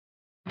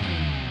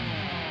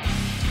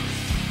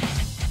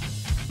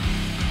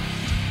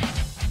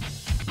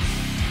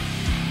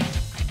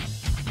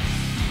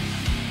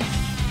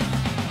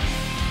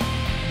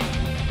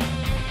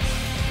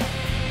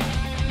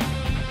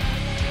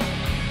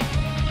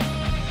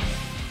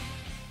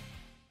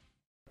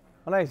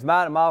My name's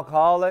Matt. I'm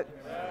alcoholic.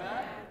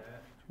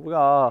 We're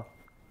going to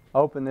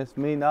open this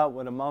meeting up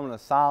with a moment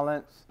of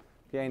silence.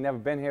 If you ain't never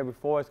been here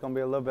before, it's going to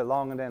be a little bit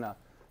longer than a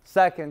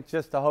second,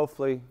 just to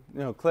hopefully,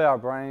 clear our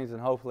brains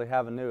and hopefully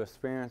have a new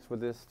experience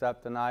with this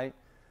step tonight.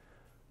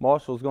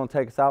 Marshall's going to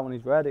take us out when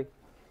he's ready.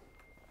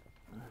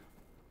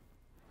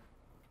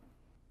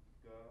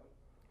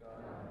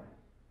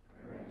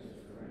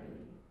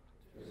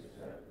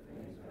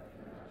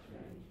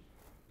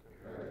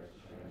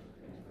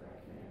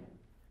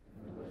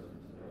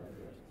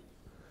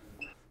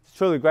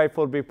 Truly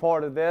grateful to be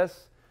part of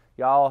this.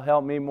 Y'all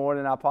helped me more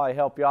than I probably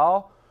help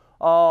y'all.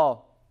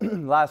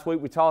 Last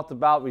week we talked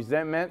about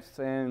resentments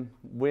and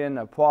when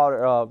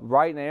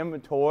writing an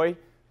inventory.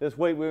 This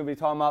week we're going to be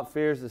talking about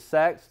fears of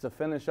sex to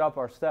finish up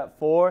our step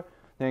 4.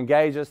 Then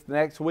engage us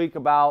next week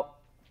about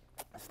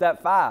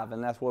step 5,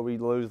 and that's where we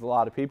lose a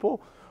lot of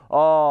people.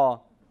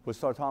 We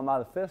start talking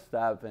about the 5th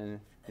step, and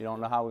you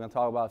don't know how we're going to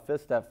talk about the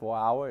 5th step for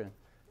an hour. And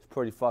it's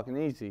pretty fucking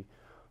easy.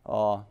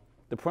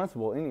 The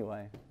principle,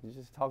 anyway. You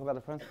just talk about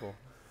the principle.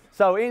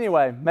 So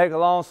anyway, make a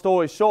long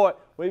story short,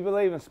 we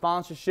believe in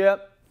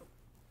sponsorship.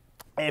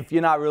 If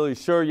you're not really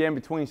sure you're in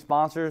between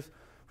sponsors,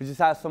 we just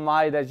have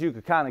somebody that you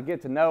could kind of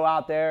get to know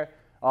out there.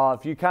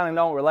 If you kind of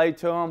don't relate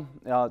to them,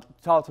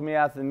 talk to me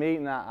after the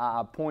meeting.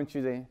 I point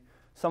you to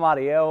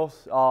somebody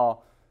else.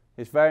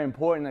 It's very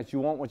important that you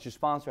want what your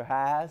sponsor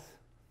has.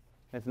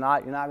 If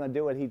not, you're not going to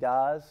do what he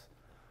does.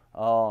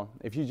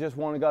 If you just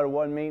want to go to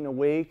one meeting a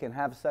week and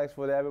have sex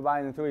with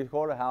everybody in the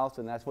three-quarter house,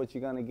 then that's what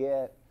you're going to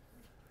get.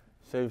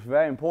 So it's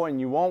very important.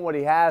 You want what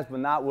he has, but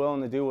not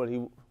willing to do what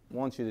he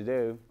wants you to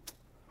do.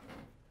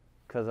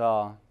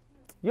 Because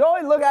you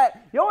always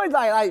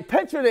like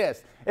picture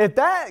this. If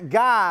that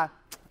guy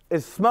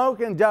is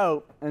smoking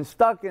dope and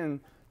stuck in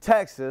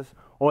Texas,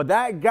 or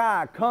that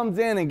guy comes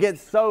in and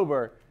gets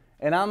sober,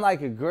 and I'm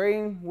like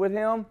agreeing with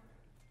him,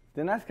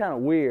 then that's kind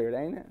of weird,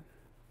 ain't it?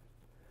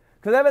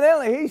 Because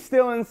evidently he's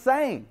still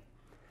insane.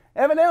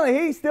 Evidently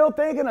he's still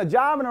thinking a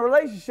job and a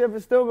relationship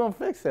is still going to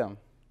fix him.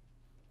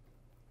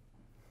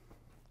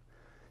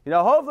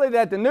 Hopefully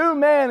that the new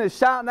man is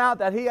shouting out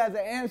that he has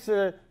an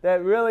answer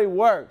that really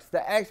works.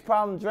 The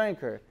ex-problem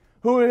drinker,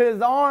 who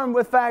is armed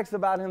with facts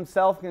about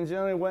himself, can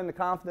generally win the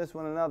confidence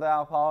with another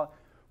alcoholic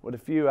with a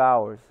few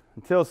hours.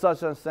 Until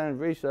such understanding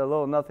is reached, that a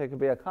little nothing can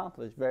be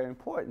accomplished. Very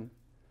important.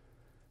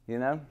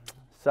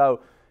 So,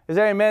 is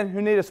there any men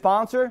who need a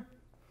sponsor?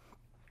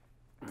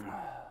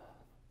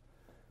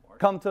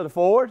 Come to the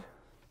forward.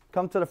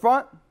 Come to the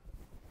front.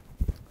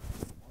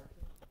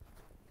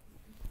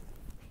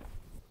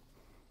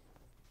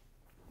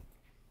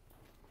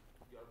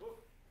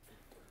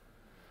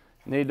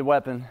 Need the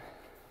weapon.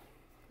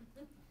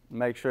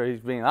 Make sure he's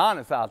being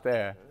honest out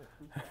there.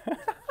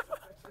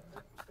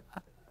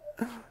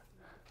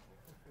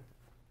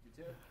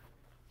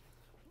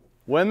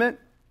 Women.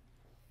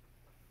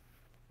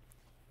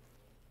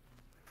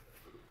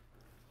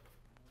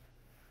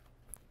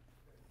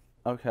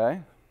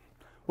 Okay.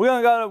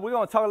 We're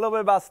going to talk a little bit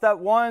about step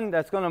 1.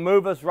 That's going to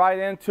move us right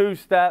into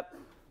step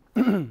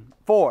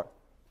 4,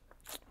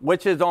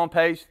 which is on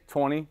page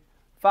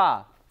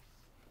 25.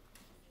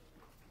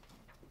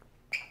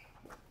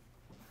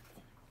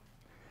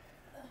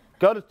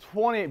 Go to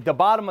the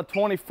bottom of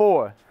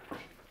 24.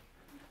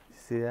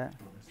 See that?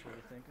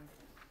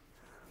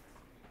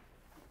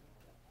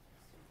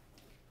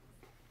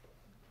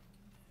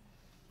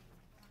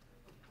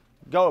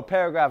 Go a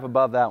paragraph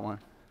above that one.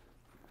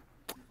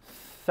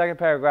 Second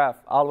paragraph,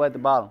 all the way at the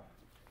bottom.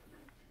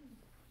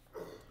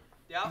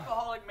 The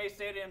alcoholic may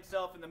say to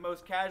himself in the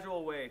most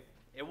casual way,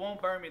 "It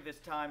won't burn me this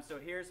time, so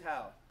here's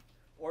how."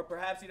 Or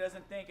perhaps he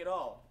doesn't think at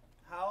all.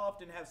 How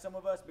often have some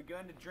of us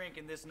begun to drink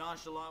in this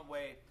nonchalant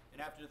way,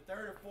 and after the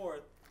 3rd or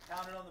 4th,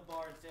 pounded on the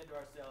bar and said to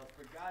ourselves,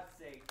 "For God's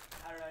sake,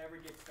 how did I ever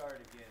get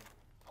started again?"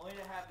 Only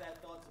to have that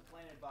thought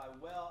supplanted by,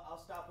 "Well, I'll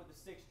stop with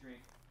the 6th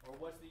drink, or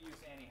what's the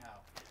use anyhow?"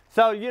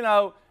 So,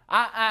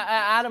 I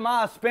out of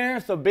my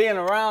experience of being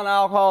around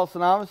Alcoholics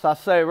Anonymous, I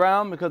say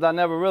around because I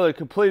never really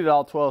completed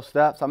all 12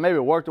 steps. I maybe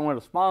worked with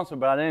a sponsor,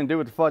 but I didn't do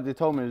what the fuck they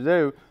told me to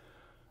do.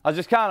 I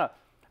just kind of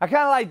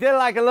did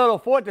like a little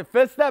 4th to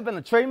 5th step in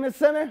the treatment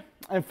center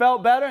and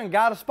felt better and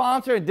got a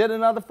sponsor and did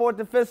another 4th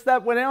to 5th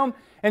step with him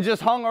and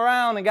just hung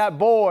around and got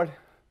bored.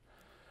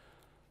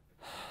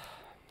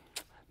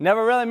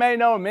 Never really made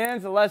no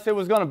amends unless it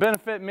was going to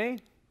benefit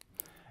me.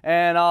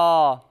 And,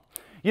 I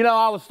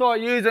would start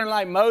using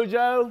like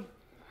Mojo,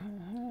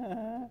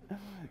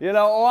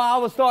 or I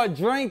would start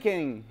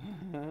drinking,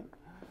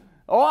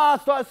 or I'll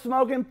start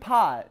smoking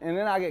pot, and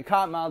then I get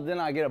cottonmouth, then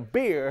I get a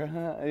beer,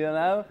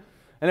 And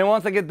then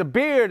once I get the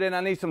beer, then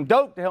I need some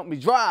dope to help me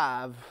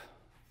drive.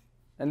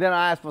 And then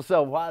I ask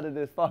myself, why did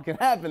this fucking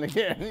happen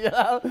again?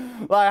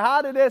 Like,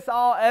 how did this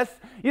all, and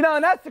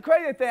that's the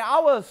crazy thing. I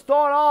would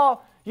start off,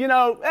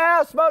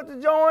 I smoked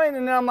the joint,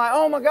 and then I'm like,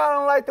 oh my God, I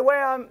don't like the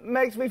way it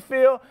makes me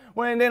feel.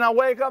 Then I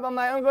wake up, I'm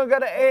like, I'm going to go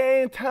to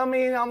AA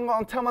and I'm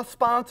going to tell my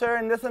sponsor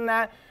and this and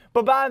that.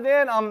 But by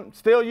then, I'm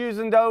still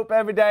using dope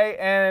every day,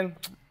 and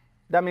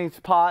that means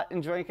pot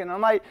and drinking.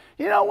 I'm like,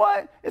 you know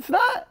what? It's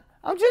not.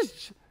 I'm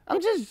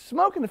I'm just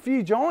smoking a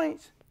few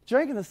joints,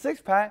 drinking a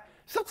 6-pack.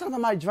 Sometimes I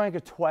might drink a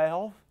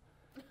 12,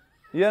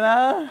 you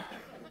know?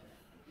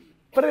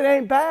 But it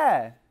ain't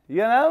bad, you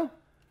know?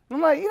 I'm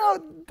like, you know,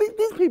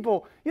 these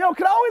people, you know,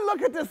 can always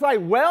look at this like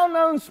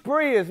well-known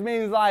spree. It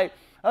means like,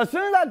 as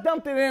soon as I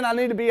dumped it in, I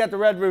need to be at the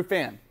Red Roof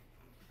Inn.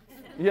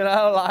 You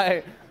know,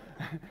 like,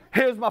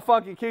 here's my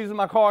fucking keys in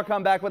my car,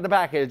 come back with the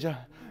package.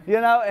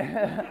 You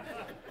know?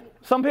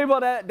 Some people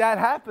that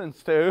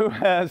happens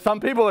to, some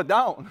people it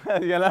don't,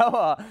 you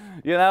know.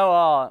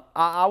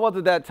 I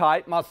wasn't that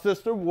type. My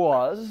sister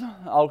was,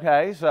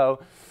 okay, so,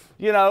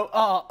 you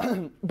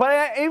know,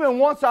 but even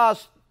once I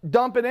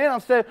dump it in, I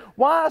said,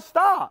 why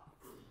stop?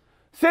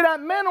 See,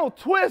 that mental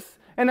twist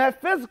and that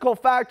physical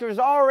factor is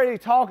already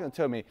talking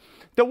to me.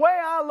 The way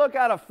I look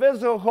at a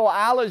physical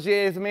allergy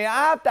is, I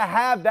have to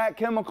have that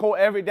chemical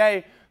every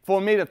day for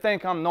me to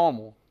think I'm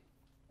normal.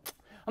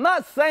 I'm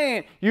not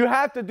saying you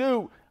have to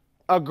do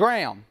a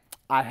gram,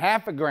 a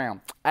half a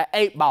gram, an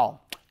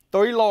 8-ball,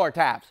 3 lower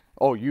taps.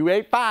 Oh, you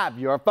ate 5,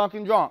 you're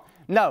fucking drunk.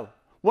 No.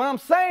 What I'm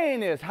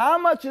saying is how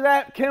much of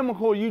that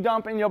chemical you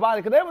dump in your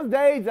body. Because there was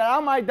days that I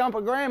might dump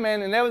a gram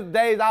in, and there was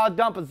days I would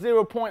dump a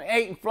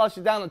 0.8 and flush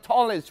it down the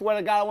toilet and swear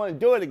to God I want to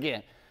do it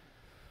again.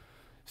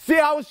 See,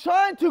 I was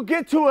trying to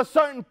get to a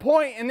certain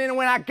point, and then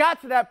when I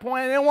got to that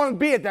point, I didn't want to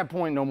be at that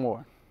point no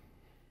more.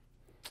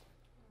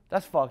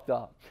 That's fucked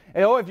up.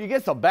 And or if you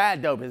get some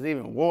bad dope, it's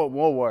even more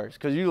worse.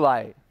 Because you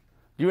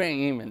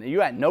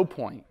at no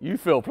point. You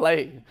feel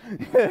played.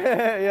 You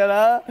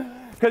know?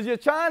 Because you're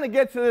trying to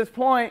get to this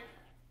point,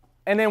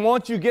 and then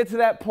once you get to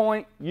that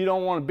point, you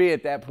don't want to be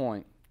at that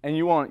point. And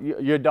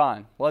you're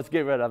done. Let's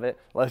get rid of it.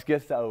 Let's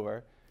get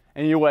sober.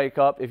 And you wake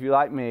up, if you're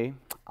like me,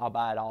 I'll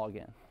buy it all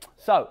again.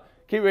 So,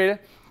 keep reading.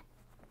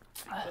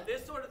 But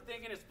this sort of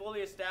thinking is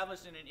fully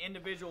established in an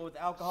individual with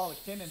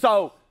alcoholic tendencies.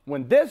 So,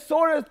 when this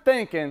sort of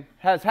thinking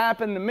has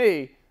happened to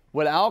me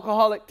with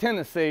alcoholic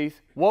tendencies,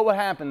 what would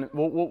happen?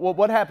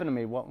 What happened to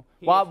me? Why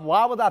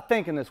was I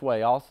thinking this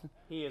way, Austin?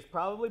 He has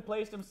probably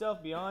placed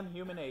himself beyond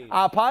human aid.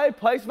 I probably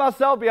placed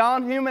myself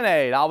beyond human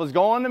aid. I was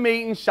going to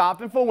meetings,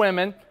 shopping for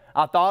women.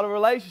 I thought a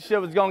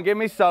relationship was going to get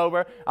me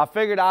sober. I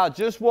figured I'd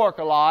just work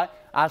a lot.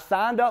 I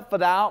signed up for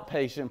the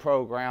outpatient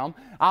program.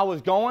 I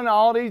was going to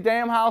all these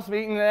damn house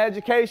meetings and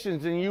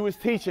educations, and you was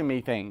teaching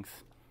me things.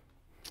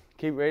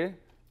 Keep reading.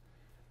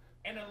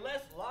 And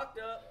unless locked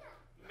up,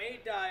 may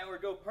die, or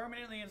go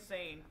permanently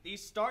insane,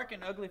 these stark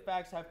and ugly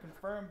facts have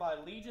confirmed by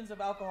legions of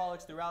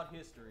alcoholics throughout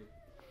history.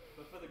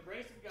 But for the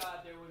grace of God,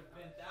 there would have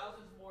been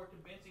thousands more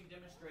convincing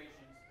demonstrations.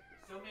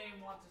 So many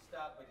want to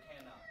stop but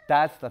cannot.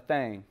 That's the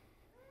thing.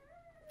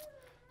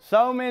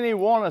 So many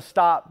want to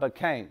stop but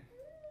can't.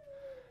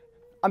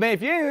 I mean,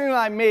 if you're anything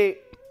like me,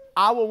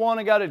 I would want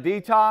to go to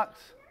detox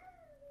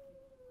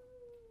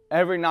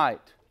every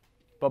night.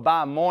 But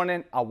by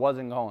morning, I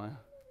wasn't going.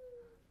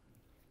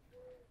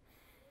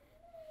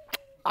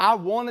 I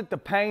wanted the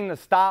pain to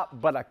stop,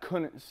 but I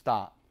couldn't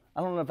stop.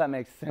 I don't know if that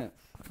makes sense.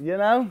 You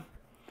know?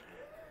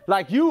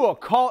 Like you are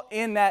caught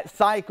in that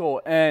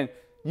cycle, and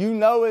you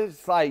know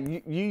it's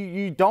like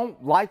you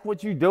don't like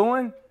what you're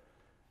doing,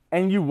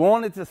 and you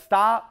want it to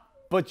stop,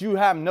 but you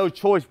have no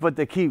choice but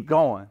to keep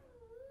going.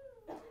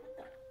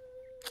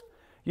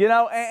 You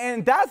know,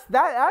 and that's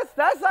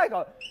like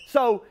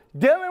so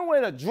dealing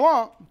with a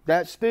drunk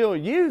that's still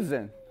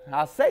using.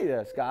 I say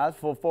this, guys,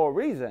 for a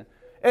reason.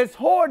 It's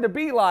hard to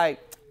be like,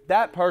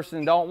 that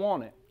person don't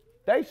want it.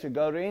 They should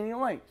go to any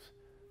lengths.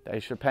 They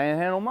should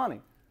panhandle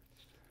money.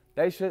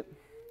 They should,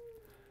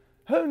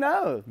 who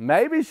knows?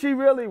 Maybe she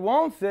really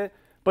wants it,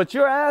 but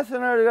you're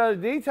asking her to go to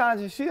detox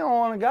and she don't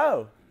want to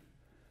go.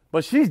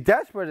 But she's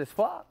desperate as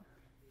fuck.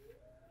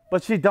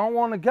 But she don't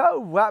want to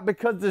go, right?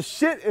 Because the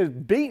shit is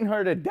beating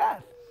her to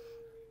death.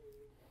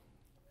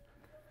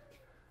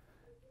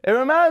 It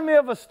reminds me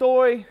of a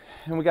story,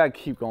 and we got to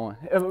keep going.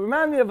 It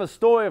reminds me of a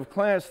story of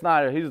Clarence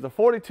Snyder. He was the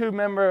 42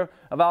 member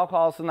of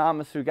Alcoholics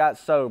Anonymous who got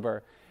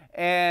sober.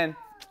 And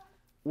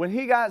when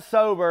he got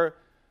sober,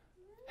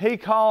 he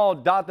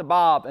called Dr.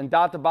 Bob, and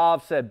Dr.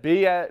 Bob said,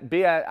 be at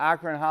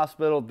Akron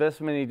Hospital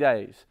this many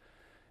days.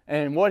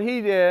 And what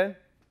he did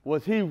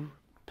was he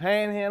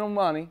panhandled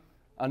money,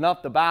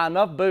 enough to buy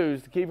enough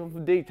booze to keep him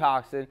from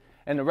detoxing,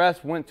 and the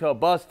rest went to a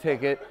bus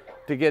ticket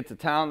to get to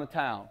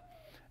town.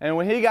 And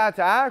when he got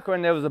to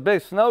Akron, there was a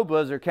big snow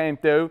blizzard came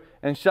through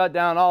and shut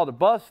down all the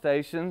bus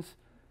stations,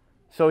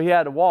 so he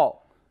had to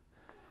walk.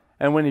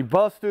 And when he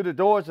bust through the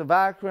doors of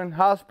Akron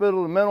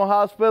Hospital, the mental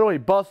hospital, he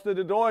busted through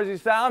the doors. He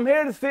said, I'm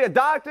here to see a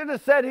doctor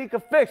that said he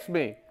could fix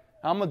me.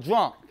 I'm a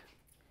drunk.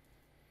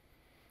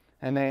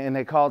 And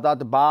they called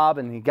Dr. Bob,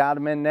 and he got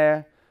him in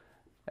there.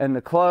 And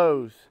the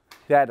clothes,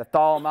 they had to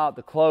thaw him out.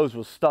 The clothes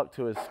was stuck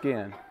to his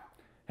skin.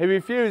 He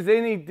refused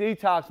any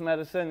detox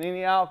medicine,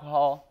 any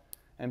alcohol,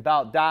 and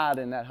about died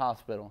in that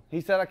hospital. He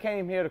said, I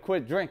came here to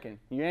quit drinking.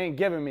 You ain't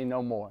giving me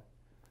no more.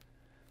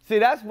 See,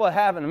 that's what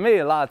happened to me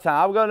a lot of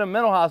times. I would go to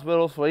mental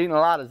hospitals for eating a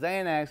lot of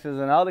Xanaxes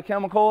and other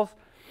chemicals,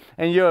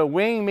 and you're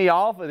weaning me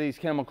off of these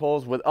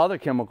chemicals with other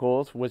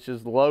chemicals, which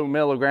is low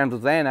milligrams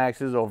of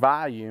Xanaxes or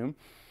Valium,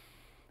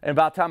 And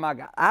by the time I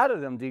got out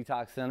of them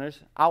detox centers,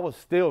 I was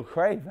still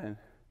craving.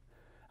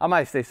 I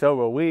might stay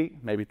sober a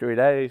week, maybe 3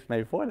 days,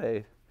 maybe 4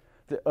 days.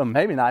 Or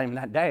maybe not even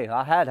that day.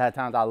 I had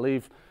times I'd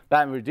leave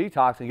Baton Rouge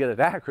detox and get a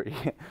daiquiri.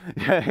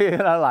 You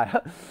know, like,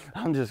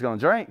 I'm just going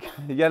to drink,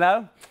 you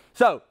know?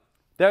 So,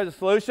 there's a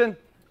solution.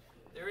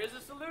 There is a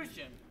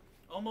solution.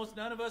 Almost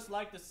none of us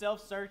like the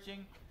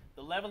self-searching,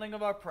 the leveling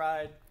of our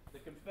pride, the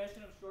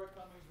confession of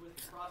shortcomings which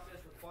the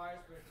process requires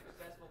for a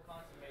successful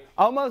consummation.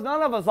 Almost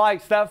none of us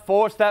like step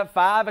 4, step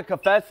 5, and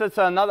confess it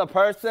to another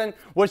person,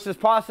 which is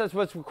process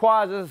which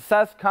requires a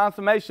successful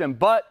consummation.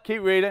 But,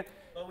 keep reading.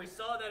 But we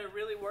saw that it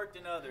really worked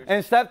in others.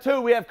 In step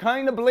 2, we have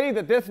come to believe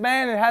that this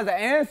man has an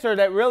answer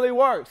that really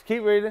works.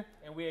 Keep reading.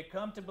 And we had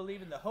come to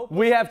believe in the hopeless.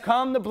 We have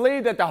come to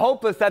believe that the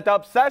hopeless, that the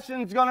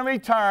obsession is going to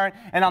return,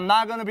 and I'm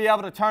not going to be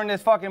able to turn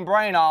this fucking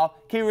brain off.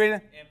 Keep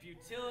reading. And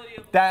futility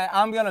of That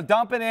I'm going to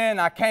dump it in,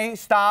 I can't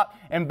stop,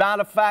 and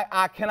matter of fact,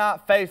 I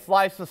cannot face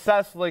life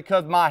successfully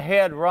because my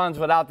head runs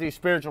without these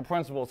spiritual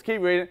principles.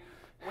 Keep reading.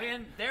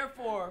 When,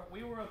 therefore,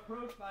 we were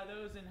approached by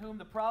those in whom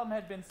the problem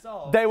had been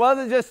solved. They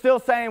wasn't just still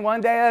saying one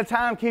day at a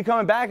time, keep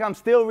coming back, I'm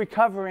still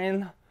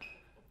recovering,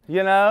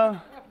 you know?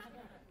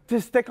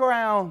 Just stick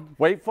around,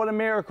 wait for the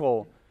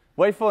miracle.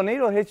 Wait for a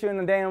needle to hit you in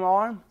the damn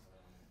arm.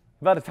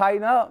 You better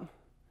tighten up.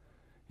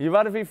 You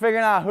better be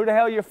figuring out who the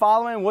hell you're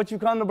following, what you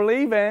come to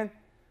believe in.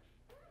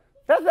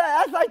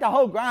 That's like the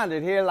whole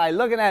grounded here, like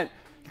looking at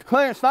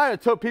Clarence Snyder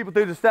took people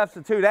through the steps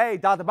in 2 days.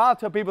 Dr. Bob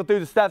took people through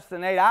the steps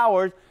in 8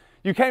 hours.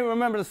 You can't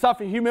remember the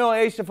suffering,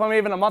 humiliation from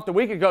even a month, a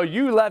week ago.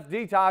 You left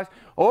detox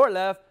or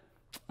left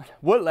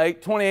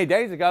Woodlake 28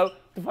 days ago.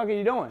 What the fuck are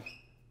you doing?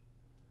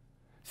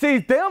 See,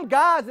 them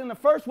guys in the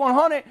first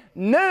 100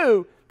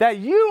 knew that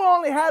you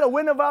only had a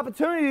window of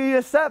opportunity to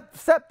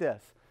accept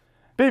this.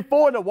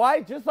 Before the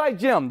wife, just like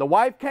Jim, the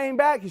wife came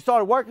back. He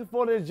started working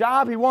for the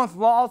job. He once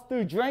lost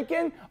through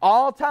drinking.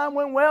 All time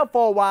went well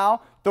for a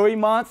while. 3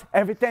 months,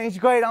 everything's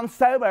great. I'm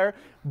sober.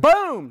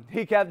 Boom,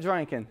 he kept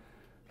drinking.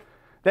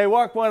 They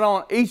worked with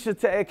on each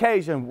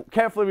occasion,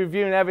 carefully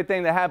reviewing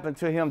everything that happened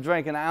to him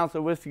drinking an ounce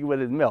of whiskey with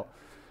his milk.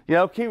 You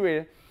know, keep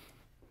reading.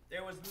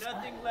 There was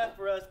nothing left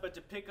for us but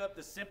to pick up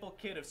the simple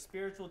kit of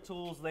spiritual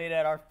tools laid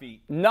at our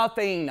feet.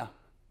 Nothing.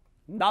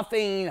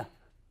 Nothing.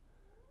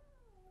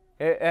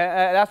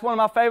 That's one of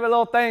my favorite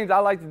little things I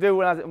like to do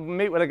when I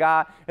meet with a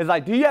guy. Is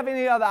like, do you have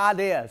any other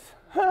ideas?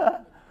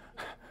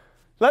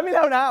 Let me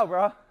know now,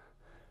 bro.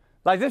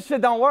 Like, this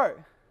shit don't work.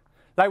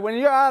 Like, when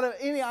you're out of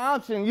any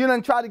option, you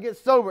done try to get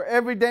sober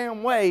every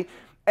damn way.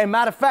 And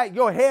matter of fact,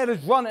 your head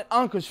is running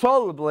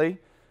uncontrollably,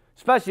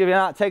 especially if you're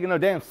not taking no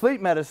damn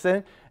sleep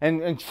medicine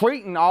and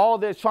treating all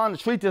this, trying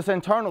to treat this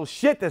internal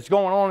shit that's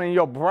going on in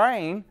your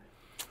brain.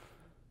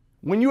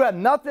 When you have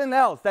nothing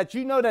else, that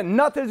you know that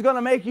nothing's going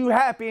to make you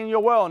happy in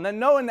your world, and then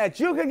knowing that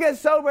you can get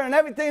sober and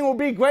everything will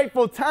be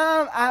grateful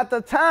time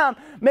after time,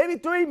 maybe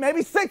 3,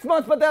 maybe 6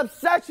 months, but the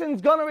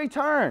obsession's going to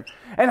return.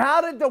 And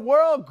how did the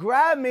world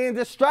grab me and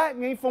distract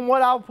me from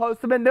what I was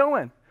supposed to have been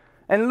doing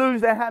and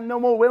lose and have no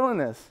more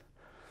willingness?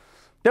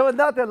 There was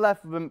nothing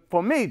left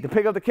for me to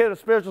pick up the kit of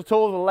spiritual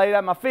tools and lay it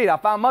at my feet. I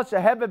found much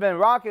of heaven been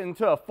rocking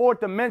into a 4th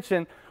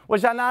dimension,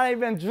 which I not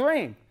even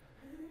dreamed.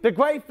 The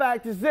great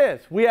fact is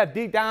this: we have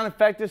deep down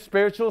effective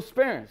spiritual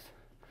experience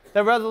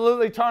that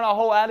resolutely turn our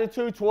whole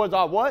attitude towards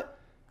our what?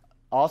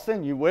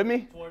 Austin, you with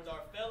me? Towards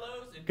our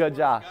fellows and Good towards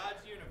job.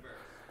 God's universe.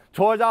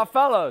 Towards our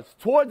fellows,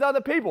 towards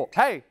other people.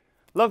 Hey,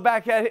 look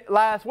back at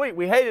last week.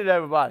 We hated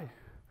everybody.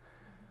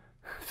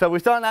 So we're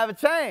starting to have a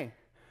change.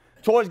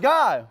 Towards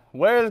God.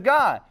 Where is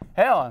God?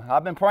 Hell,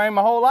 I've been praying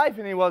my whole life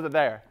and he wasn't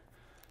there.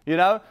 You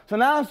know? So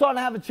now I'm starting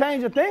to have a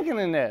change of thinking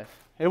in this.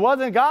 It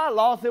wasn't God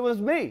lost, it was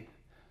me.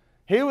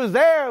 He was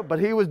there, but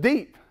he was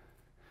deep.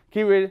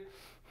 Keep reading.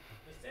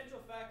 The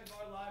central fact of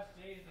our lives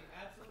today is the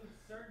absolute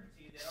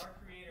certainty that our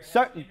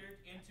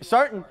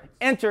Creator has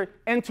entered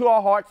into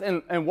our hearts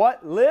and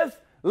what?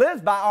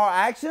 Lives by our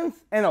actions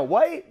in a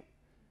way.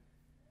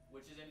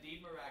 Which is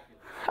indeed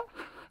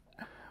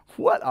miraculous.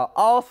 What an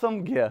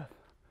awesome gift.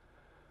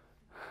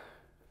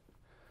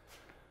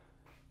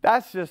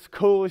 That's just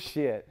cool as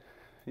shit.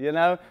 You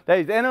know? That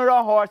he's entered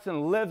our hearts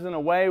and lives in a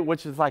way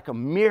which is like a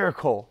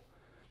miracle.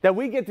 That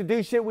we get to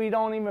do shit we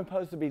don't even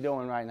supposed to be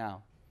doing right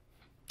now.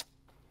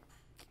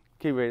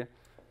 Keep reading.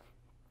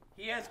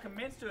 He has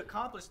commenced to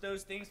accomplish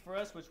those things for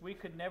us which we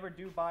could never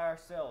do by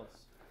ourselves.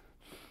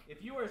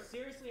 If you were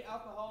seriously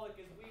alcoholic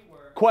as we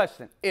were...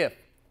 Question. If.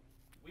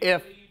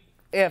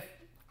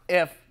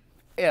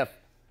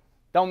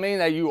 Don't mean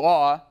that you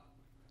are.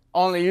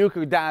 Only you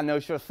could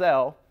diagnose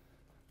yourself.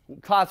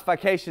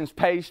 Classifications,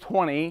 page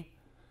 20.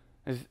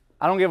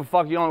 I don't give a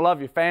fuck. You don't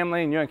love your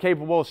family and you're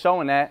incapable of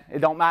showing that. It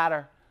don't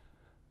matter.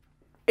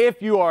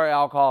 If you are an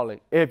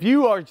alcoholic, if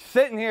you are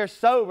sitting here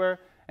sober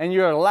and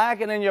you're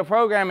lacking in your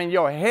program and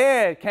your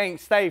head can't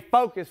stay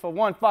focused for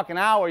 1 fucking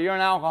hour, you're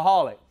an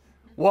alcoholic.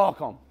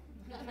 Welcome.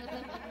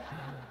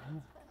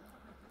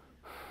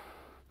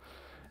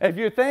 If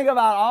you think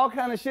about all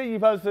kind of shit you're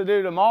supposed to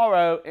do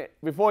tomorrow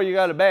before you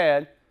go to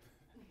bed,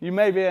 you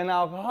may be an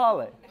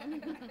alcoholic.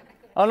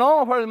 A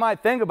normal person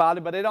might think about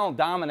it, but it don't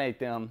dominate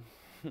them.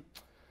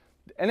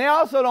 And they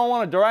also don't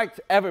want to direct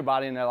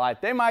everybody in their life.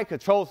 They might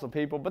control some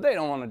people, but they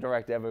don't want to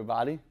direct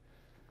everybody.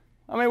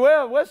 I mean,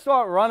 we'll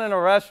start running a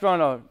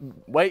restaurant or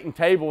waiting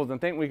tables and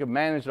think we could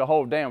manage the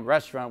whole damn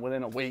restaurant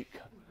within a week.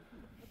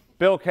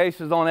 Bill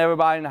cases on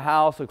everybody in the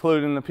house,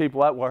 including the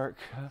people at work.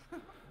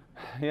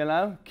 You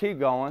know, keep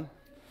going.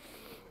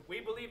 We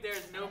believe there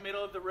is no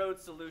middle of the road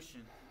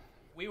solution.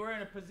 We were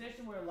in a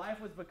position where life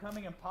was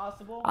becoming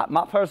impossible.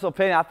 My personal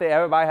opinion, I think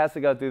everybody has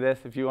to go through this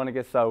if you want to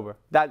get sober.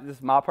 That's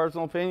just my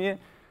personal opinion.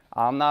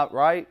 I'm not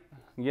right,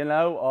 you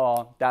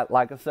know, that,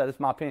 like I said, it's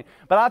my opinion.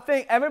 But I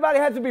think everybody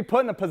has to be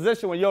put in a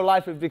position where your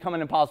life is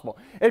becoming impossible.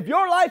 If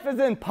your life is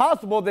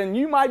impossible, then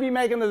you might be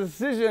making the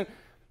decision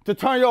to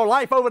turn your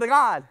life over to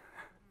God.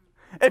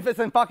 If it's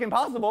fucking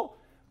possible.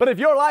 But if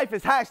your life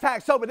is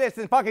hashtag sober this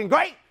and fucking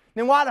great,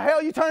 then why the hell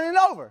are you turning it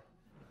over?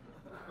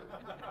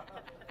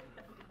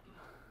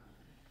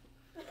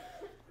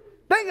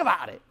 Think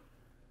about it.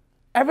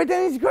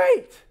 Everything's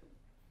great.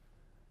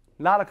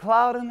 Not a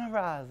cloud in the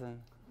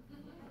horizon.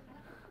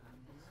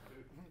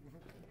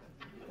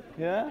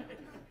 Yeah?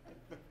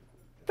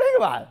 Think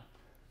about it.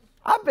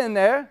 I've been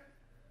there.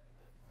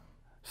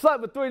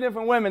 Slept with 3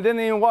 different women,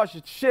 didn't even wash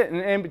your shit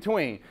in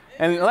between.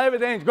 And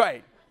everything's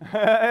great.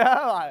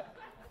 Yeah,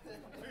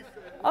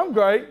 I'm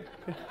great.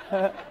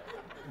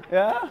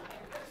 Yeah?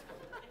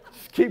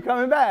 Just keep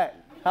coming back.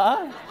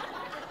 Huh?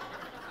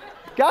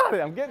 Got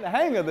it. I'm getting the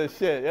hang of this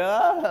shit.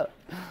 Yeah?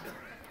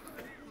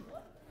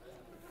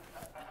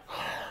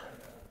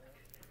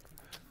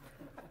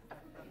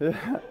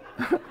 Yeah.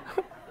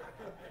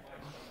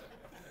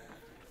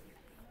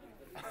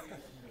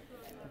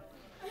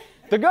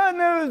 The good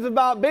news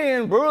about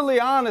being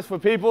brutally honest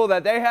with people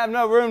that they have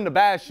no room to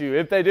bash you.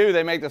 If they do,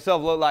 they make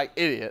themselves look like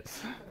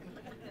idiots.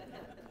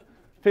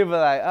 People are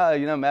like, oh,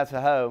 you know, Matt's a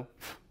hoe.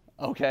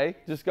 Okay,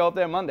 just go up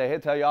there Monday.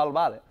 He'll tell you all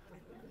about it.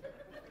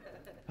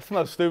 That's the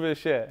most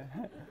stupidest shit.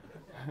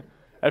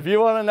 If you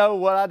want to know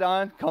what I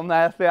done, come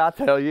ask me, I'll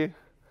tell you.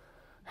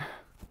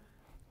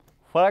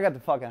 Well, I got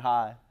the fucking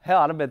high. Hell,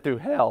 I've been through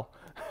hell.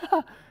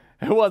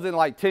 It wasn't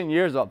like 10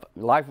 years of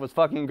life was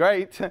fucking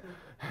great.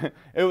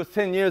 It was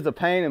 10 years of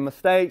pain and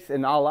mistakes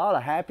and a lot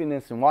of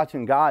happiness and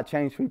watching God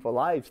change people's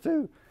lives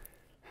too.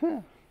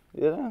 You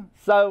know?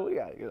 So we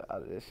gotta get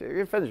out of this shit.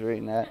 You finish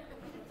reading that.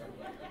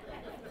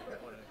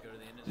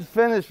 Just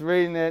finish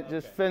reading it.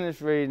 Just finish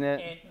reading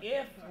it. And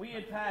if we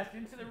had passed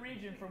into the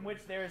region from which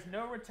there is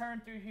no return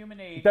through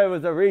human aid. There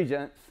was a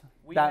regent.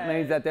 That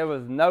means that there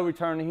was no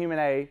return to human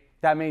aid.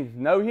 That means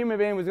no human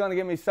being was going to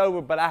get me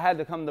sober, but I had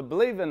to come to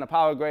believe in the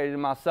power greater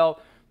than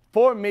myself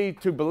for me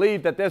to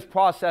believe that this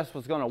process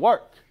was going to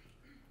work.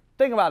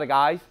 Think about it,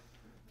 guys.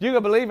 You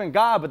can believe in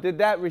God, but did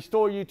that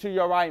restore you to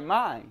your right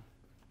mind?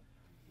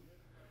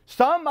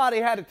 Somebody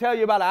had to tell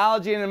you about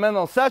allergy in the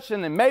middle of a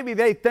session, and maybe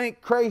they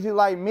think crazy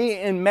like me,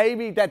 and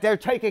maybe that they're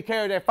taking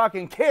care of their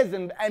fucking kids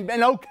and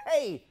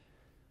okay.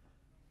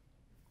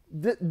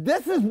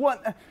 This is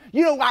what,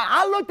 you know,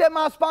 I looked at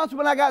my sponsor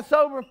when I got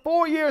sober,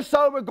 4 years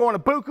sober, going to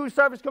Buku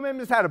service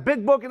commitments, had a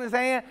big book in his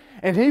hand,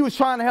 and he was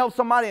trying to help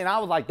somebody, and I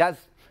was like, that's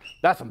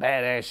some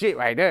badass shit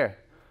right there.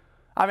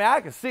 I mean,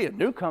 I could see a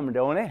newcomer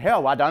doing it.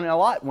 Hell, I done it a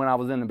lot when I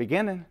was in the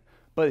beginning.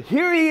 But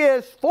here he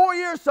is, 4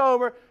 years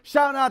sober,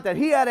 shouting out that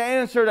he had an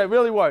answer that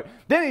really worked.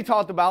 Then he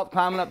talked about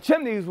climbing up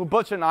chimneys with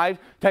butcher knives,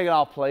 taking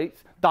off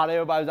plates, thought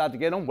everybody was out to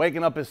get him,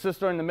 waking up his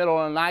sister in the middle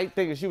of the night,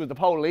 thinking she was the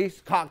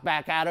police, cocked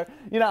back at her.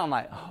 You know, I'm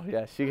like, oh,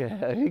 yeah, he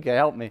can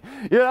help me.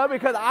 You know,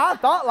 because I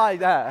thought like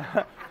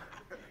that.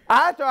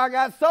 After I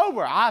got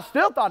sober, I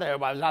still thought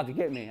everybody was out to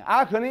get me.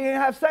 I couldn't even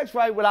have sex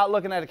right without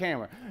looking at a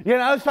camera. You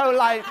know, so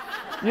like,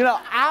 you know,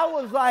 I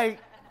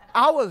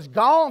was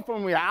gone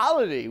from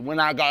reality when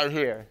I got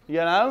here, you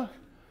know?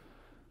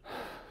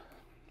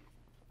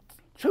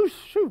 Shoot.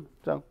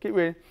 So, keep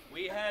reading.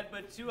 We had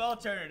but 2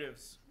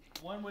 alternatives.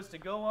 One was to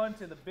go on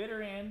to the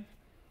bitter end,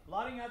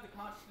 blotting out the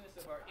consciousness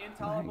of our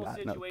intolerable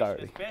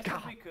situation as best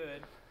as we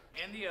could,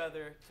 and the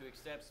other to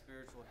accept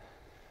spiritual help.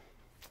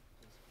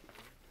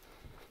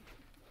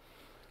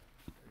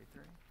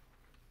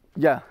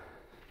 Yeah.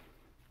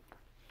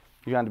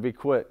 You got to be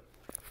quick.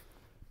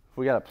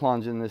 We got to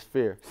plunge in this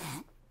fear.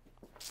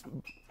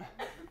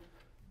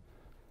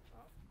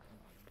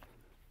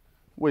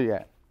 Where you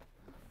at?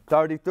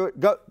 33.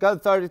 Go to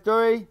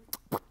 33.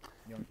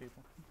 Young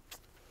people.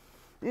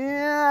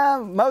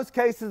 Yeah, most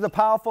cases a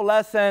powerful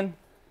lesson.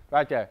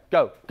 Right there.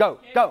 Go.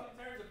 Concerns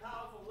a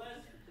powerful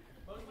lesson.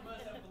 Most of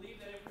us have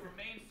believed that if we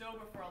remained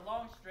sober for a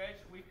long stretch,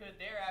 we could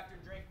thereafter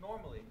drink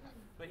normally.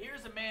 But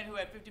here's a man who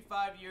at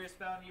 55 years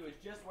found he was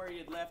just where he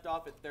had left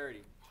off at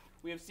 30.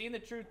 We have seen the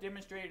truth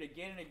demonstrated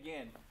again and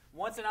again.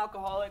 Once an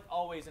alcoholic,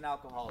 always an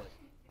alcoholic.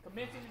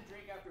 Commencing to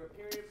drink after a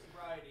period of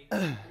sobriety, you're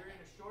in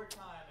a short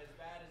time as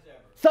bad as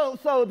ever.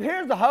 So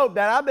here's the hope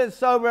that I've been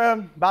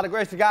sober by the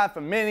grace of God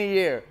for many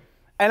years.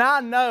 And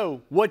I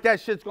know what that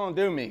shit's going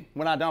to do me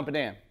when I dump it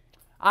in.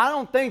 I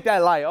don't think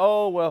that like,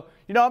 oh, well,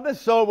 you know, I've been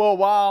sober a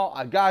while.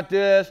 I got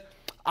this.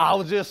 I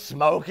was just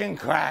smoking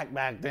crack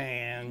back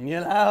then, you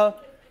know.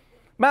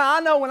 Man,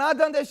 I know when I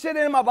done that shit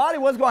in my body,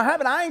 what's going to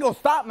happen. I ain't going to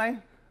stop,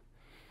 man.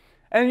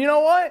 And you know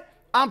what?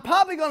 I'm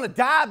probably going to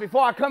die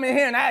before I come in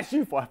here and ask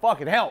you for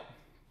fucking help.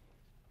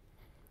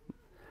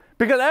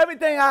 Because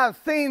everything I've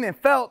seen and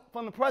felt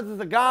from the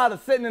presence of God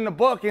is sitting in the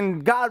book,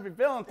 and God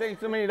revealing things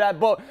to me in that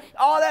book,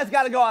 all that's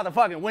got to go out the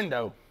fucking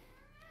window.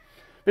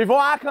 Before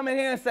I come in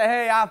here and say,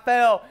 hey, I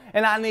fell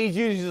and I need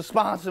you to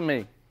sponsor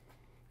me.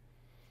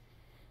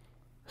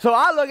 So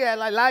I look at it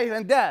like life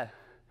and death.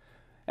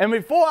 And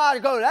before I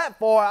go that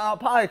far, I'll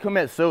probably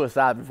commit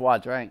suicide before I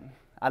drink.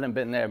 I done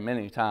been there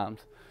many times.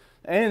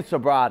 In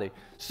sobriety.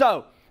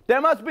 So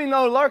there must be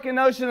no lurking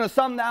notion of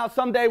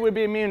someday we'll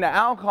be immune to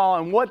alcohol.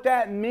 And what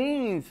that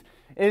means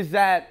is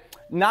that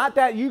not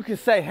that you can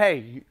say,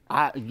 hey,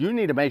 you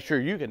need to make sure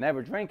you can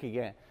never drink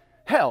again.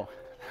 Hell,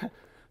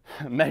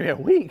 maybe a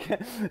week. I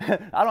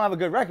don't have a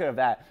good record of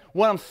that.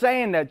 What I'm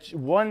saying that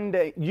one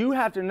day you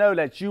have to know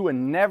that you will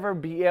never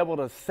be able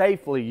to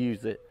safely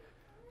use it.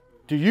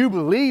 Do you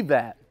believe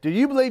that? Do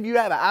you believe you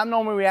have an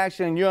abnormal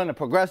reaction and you're in a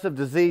progressive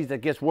disease that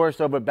gets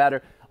worse over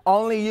better?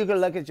 Only you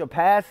can look at your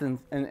past and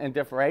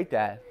differentiate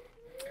that.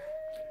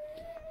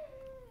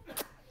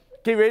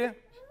 Keep reading.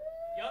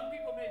 Young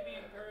people may be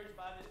encouraged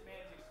by this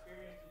man's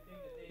experience to think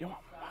that they can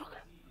try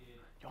what he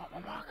did. You want my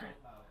marker?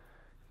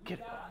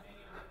 Get it.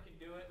 Many of them can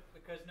do it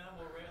because none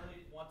will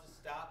really want to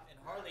stop, and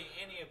hardly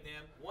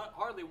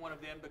one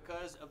of them,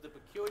 because of the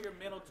peculiar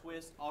mental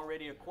twist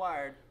already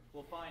acquired,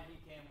 will find he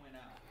can win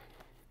out.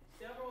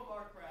 Several of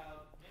our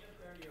crowd, men of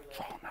 30 or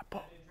less, have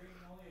been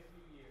drinking only a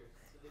few years,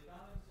 so they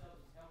found themselves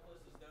as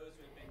helpless as those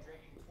who have been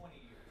drinking 20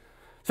 years.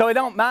 So it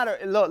don't matter.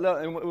 Look,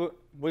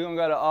 we're going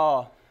to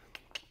go to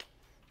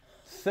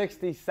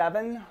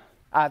 67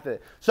 after.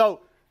 So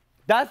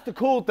that's the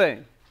cool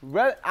thing.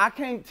 I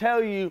can't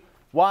tell you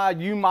why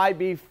you might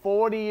be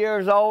 40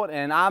 years old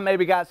and I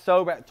maybe got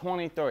sober at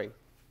 23.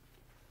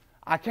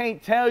 I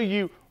can't tell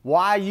you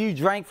why you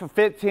drank for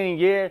 15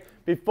 years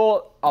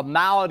before a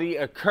malady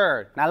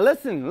occurred. Now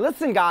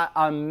listen, guy,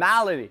 a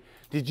malady.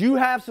 Did you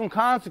have some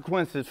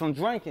consequences from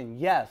drinking?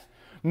 Yes.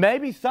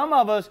 Maybe some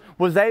of us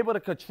was able to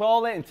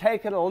control it and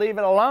take it or leave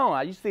it alone.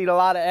 I used to eat a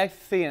lot of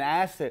ecstasy and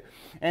acid.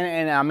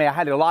 And I mean, I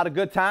had a lot of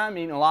good time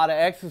eating a lot of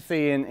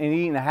ecstasy and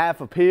eating a half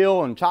a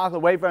pill and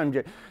chocolate wafer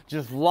and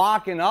just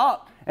locking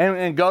up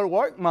and go to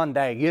work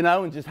Monday, you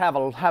know, and just have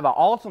an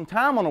awesome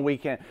time on the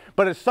weekend.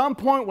 But at some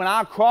point when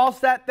I cross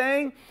that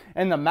thing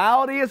and the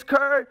malady has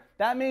occurred,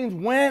 that means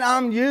when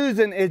I'm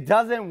using it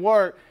doesn't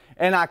work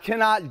and I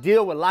cannot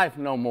deal with life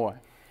no more.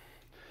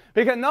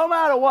 Because no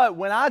matter what,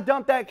 when I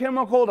dumped that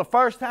chemical the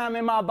first time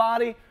in my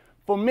body,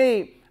 for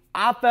me,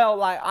 I felt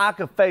like I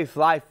could face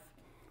life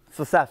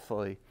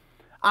successfully.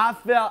 I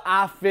felt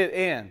I fit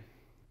in.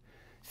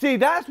 See,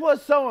 that's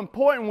what's so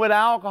important with an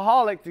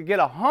alcoholic, to get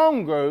a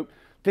home group,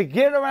 to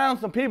get around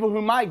some people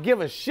who might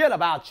give a shit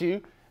about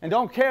you and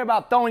don't care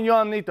about throwing you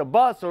underneath the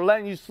bus or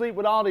letting you sleep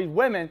with all these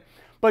women,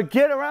 but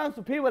get around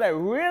some people that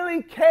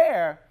really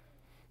care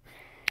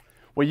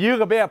what you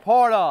could be a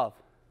part of.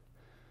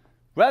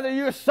 Whether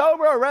you're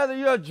sober or whether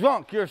you're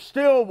drunk, you're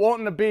still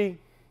wanting to be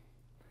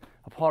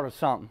a part of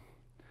something.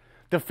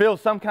 To feel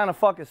some kind of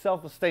fucking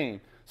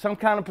self-esteem, some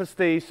kind of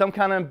prestige, some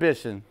kind of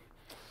ambition.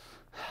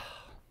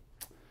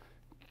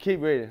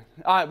 Keep reading.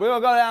 All right, we're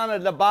going to go down to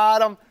the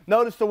bottom.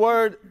 Notice the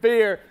word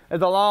fear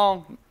is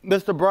along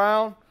Mr.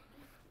 Brown.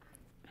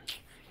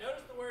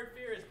 Notice the word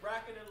fear is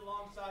bracketed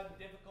alongside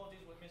the difficulties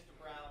with Mr.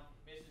 Brown,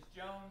 Mrs.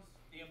 Jones,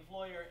 the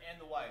employer,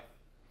 and the wife.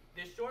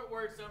 This short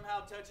word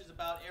somehow touches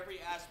about every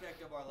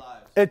aspect of our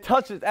lives. It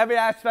touches every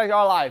aspect of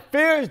our life.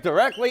 Fear is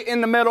directly in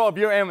the middle of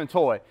your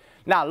inventory.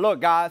 Now, look,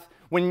 guys,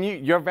 when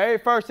your very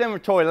first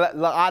inventory,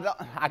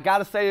 I got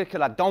to say it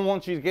because I don't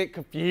want you to get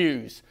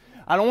confused.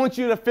 I don't want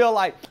you to feel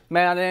like,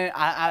 man,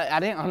 I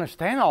didn't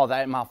understand all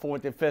that in my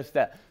fourth and fifth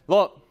step.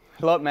 Look,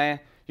 man,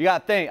 you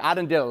got to think. I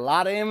done did a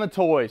lot of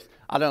inventories.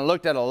 I done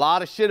looked at a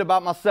lot of shit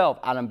about myself.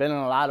 I done been in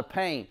a lot of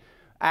pain.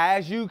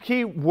 As you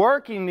keep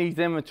working these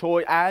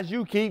inventory, as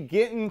you keep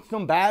getting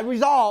some bad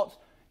results,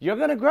 you're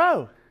going to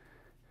grow.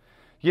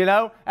 You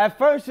know, at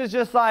first it's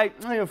just like,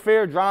 you know,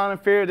 fear of drowning,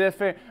 fear of this,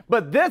 fear.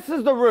 But this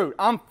is the root.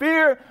 I'm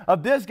fear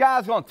of this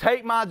guy's going to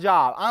take my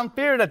job. I'm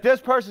fear that this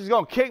person's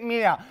going to kick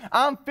me out.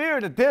 I'm fear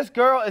that this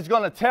girl is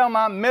going to tell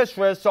my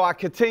mistress, so I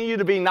continue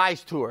to be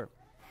nice to her.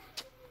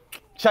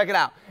 Check it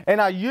out.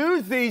 And I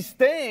use these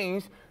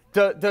things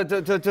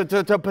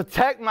to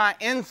protect my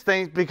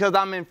instincts because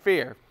I'm in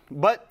fear.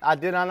 But I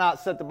did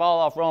not set the ball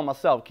off wrong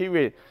myself. Keep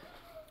reading.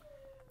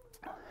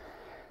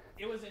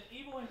 It was an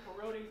evil and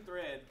corroding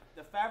thread.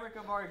 The fabric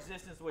of our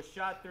existence was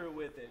shot through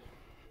with it.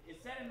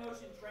 It set in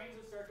motion trains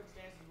of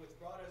circumstances which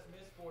brought us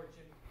misfortune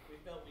we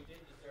felt we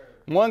didn't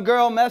deserve. One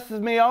girl messes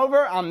me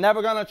over, I'm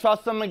never going to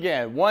trust them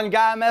again. One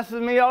guy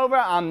messes me over,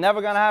 I'm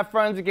never going to have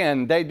friends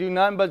again. They do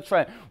nothing but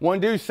trend. One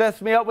dude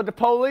sets me up with the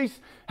police,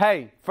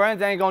 hey,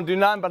 friends ain't going to do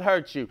nothing but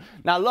hurt you.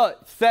 Now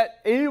look,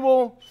 set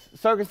evil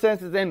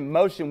circumstances in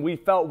motion we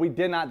felt we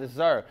did not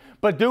deserve.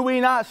 But do we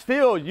not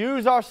still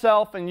use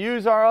ourselves and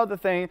use our other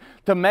things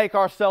to make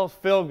ourselves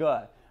feel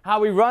good? How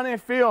we run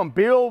and feel and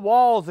build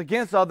walls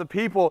against other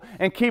people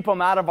and keep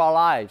them out of our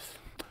lives.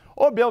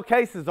 Or build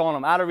cases on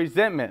them out of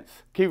resentments.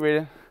 Keep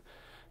reading.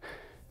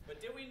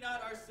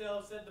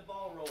 ourselves, set the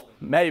ball rolling.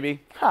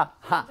 Maybe. Sometimes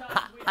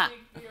we think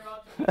fear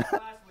ought to be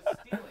classed with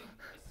stealing.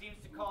 It seems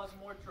to cause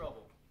more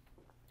trouble.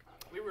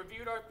 We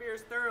reviewed our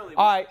fears thoroughly.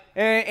 All right,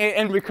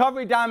 in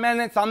recovery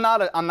dynamics, I'm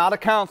not a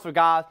counselor,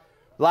 guys.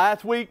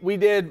 Last week we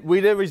did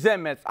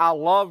resentments. I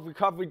love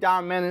recovery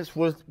dynamics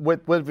with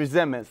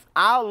resentments.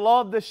 I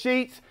love the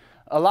sheets.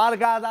 A lot of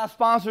guys I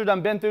sponsored,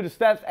 I've been through the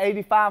steps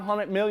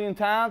 8,500 million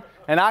times,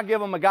 and I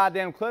give them a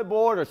goddamn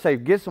clipboard or say,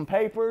 get some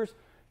papers,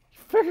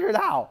 figure it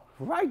out,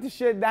 write the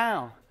shit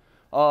down.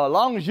 As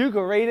long as you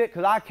can read it,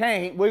 because I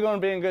can't, we're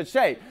going to be in good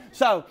shape.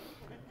 So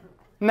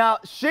now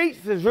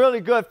sheets is really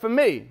good for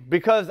me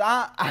because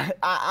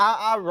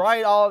I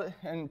write all,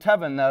 and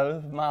Tevin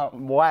knows, my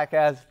whack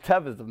ass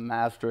Tevin's a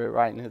master at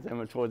writing his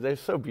inventories. They're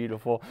so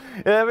beautiful.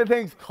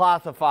 Everything's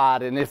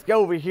classified and it's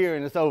over here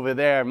and it's over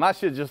there. My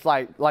shit just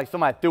like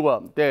somebody threw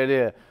up. There it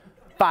is.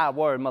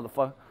 5-word,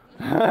 motherfucker.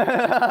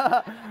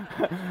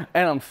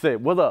 And I'm sick.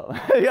 What's up?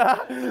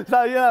 Yeah.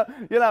 So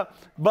you know,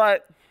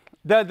 but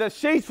the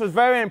sheets was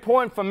very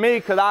important for me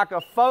because I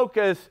could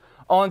focus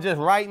on just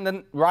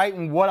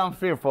writing what I'm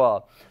fearful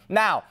of.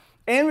 Now,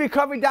 in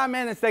recovery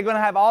dynamics, they're going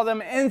to have all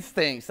them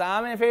instincts.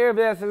 I'm in fear of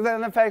this, it's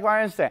going to affect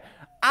my instinct.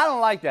 I don't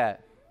like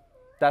that.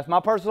 That's my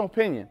personal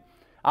opinion.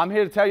 I'm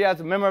here to tell you as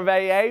a member of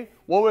AA,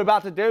 what we're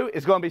about to do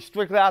is going to be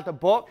strictly out the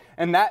book,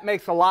 and that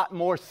makes a lot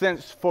more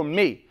sense for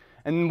me.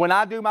 And when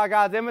I do my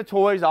guys'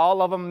 inventories,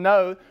 all of them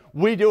know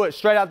we do it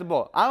straight out the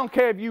book. I don't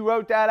care if you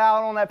wrote that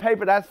out on that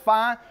paper, that's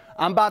fine.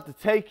 I'm about to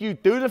take you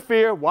through the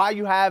fear, why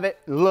you have it.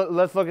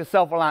 Let's look at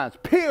self-reliance,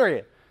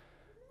 period.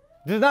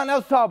 There's nothing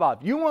else to talk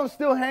about. If you want to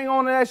still hang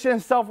on to that shit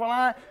and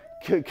self-reliance,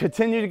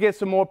 continue to get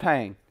some more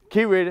pain.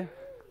 Keep reading.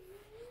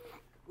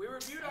 We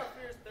reviewed our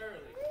fears thoroughly.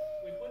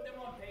 We put them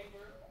on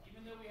paper,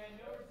 even though we had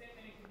no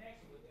resentment in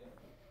connection with them.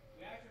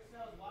 We asked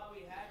ourselves why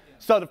we had them.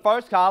 So the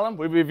first column,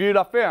 we reviewed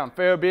our fear. I'm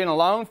fear of being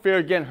alone, fear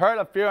of getting hurt,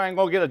 I'm fear I ain't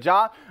going to get a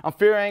job, I'm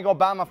fear I ain't going to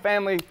buy my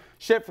family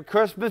shit for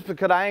Christmas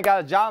because I ain't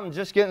got a job, I'm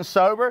just getting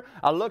sober.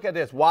 I look at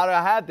this, why do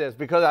I have this?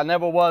 Because I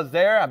never was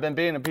there, I've been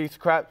being a piece of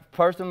crap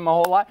person my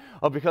whole life,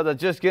 or because I'm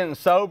just getting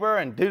sober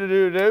and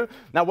do.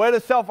 Now where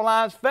does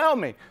self-reliance fail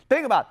me?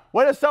 Think about it,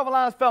 where does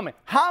self-reliance fail me?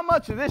 How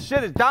much of this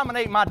shit is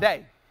dominating my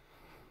day?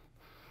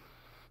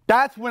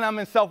 That's when I'm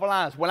in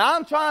self-reliance. When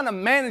I'm trying to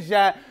manage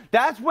that,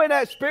 that's where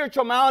that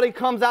spiritual malady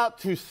comes out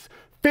to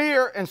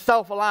fear and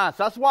self-reliance.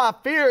 That's why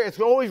fear is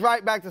always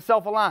right back to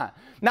self-reliance.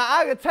 Now,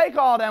 I could take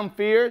all them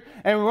fears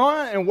and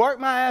run and work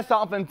my ass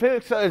off and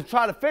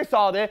try to fix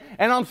all that,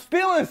 and I'm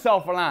still in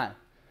self-reliance.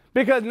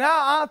 Because now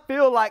I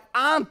feel like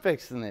I'm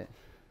fixing it.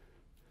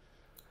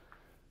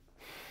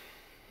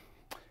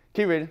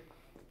 Keep reading.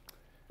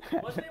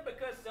 Wasn't it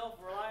because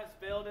self-reliance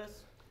failed us?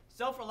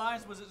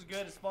 Self-reliance was as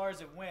good as far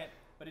as it went,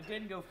 but it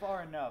didn't go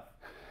far enough.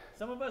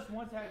 Some of us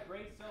once had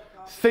great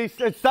self-confidence.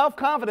 See, it's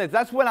self-confidence.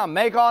 That's when I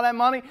make all that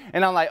money,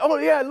 and I'm like, oh,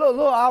 yeah, look,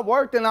 I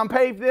worked, and I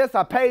paid this,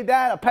 I paid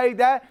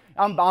that.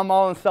 I'm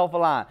all in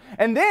self-reliance.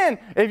 And then,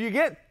 if you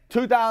get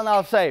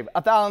 $2,000 saved,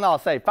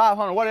 $1,000 saved,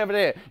 $500, whatever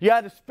it is, you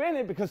had to spend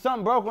it because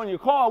something broke on your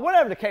car,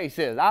 whatever the case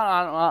is.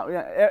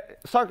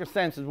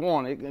 Circumstances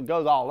one, it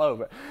goes all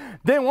over.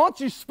 Then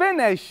once you spend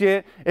that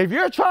shit, if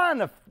you're trying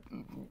to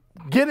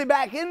get it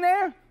back in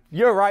there,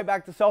 you're right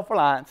back to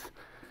self-reliance.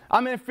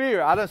 I'm in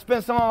fear. I done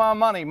spent some of my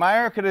money. My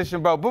air conditioner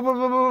broke. Boo, boo,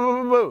 boo, boo,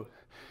 boo, boo, boo.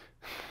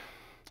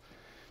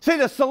 See,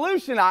 the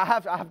solution, I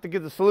have to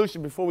give the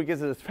solution before we get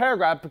to this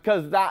paragraph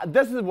because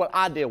this is what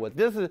I deal with.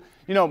 This is,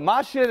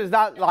 my shit is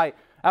not like,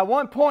 at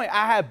one point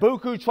I had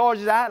buku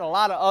charges. I had a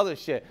lot of other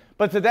shit.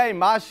 But today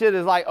my shit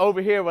is like over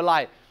here with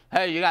like,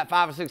 hey, you got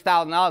 $5,000 or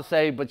 $6,000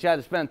 saved, but you had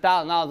to spend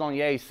 $1,000 on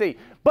your AC.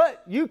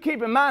 But you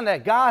keep in mind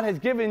that God has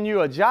given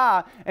you a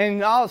job,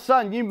 and all of a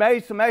sudden you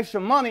made some extra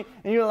money,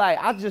 and you're like,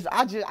 I just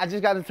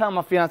got to tell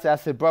my fiance, I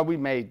said, bro, we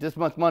made this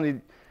much money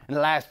in the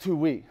last 2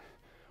 weeks.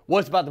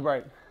 What's about to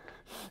break?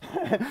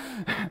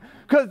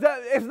 Because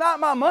it's not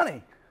my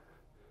money.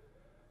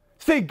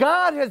 See,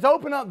 God has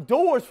opened up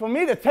doors for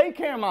me to take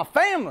care of my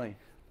family.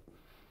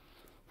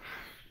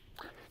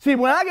 See,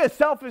 when I get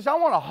selfish, I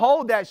want to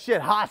hold that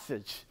shit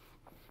hostage.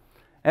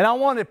 And I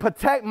want to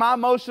protect my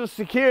emotional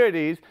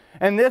securities,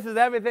 and this is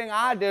everything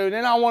I do.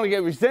 Then I want to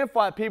get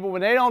resentful at people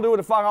when they don't do what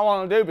the fuck I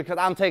want them to do because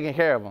I'm taking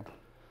care of them.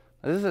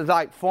 This is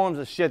like forms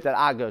of shit that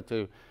I go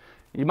through.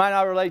 You might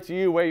not relate to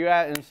you where you're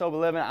at in sober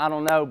living, I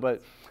don't know,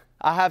 but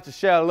I have to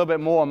share a little bit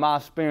more of my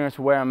experience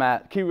where I'm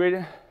at. Keep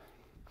reading.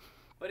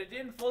 But it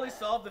didn't fully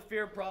solve the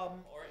fear problem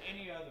or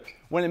any other.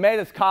 When it made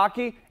us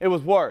cocky, it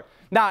was worse.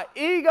 Now, an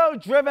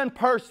ego-driven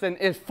person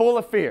is full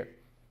of fear.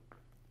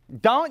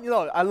 Don't,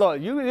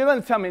 look, you're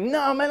going to tell me,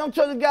 no, man, don't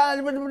trust the guy.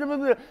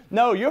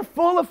 No, you're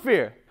full of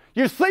fear.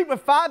 You sleep with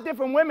 5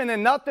 different women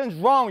and nothing's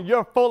wrong.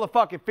 You're full of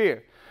fucking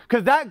fear.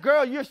 Because that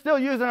girl, you're still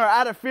using her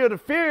out of fear to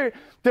fear.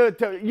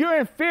 You're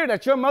in fear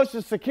that your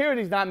emotional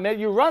security is not met.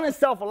 You're running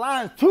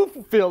self-reliance to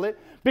fulfill it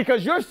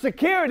because your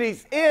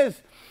securities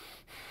is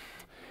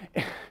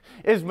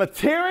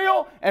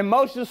material and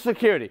emotional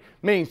security.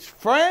 Means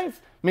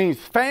friends, means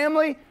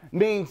family,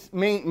 means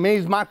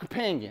my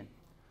companion.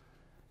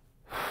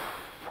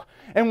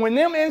 And when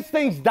them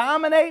instincts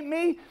dominate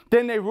me,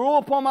 then they rule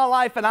upon my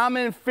life, and I'm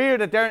in fear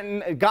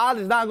that God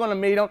is not going to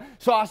meet them.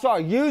 So I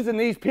start using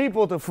these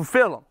people to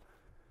fulfill them.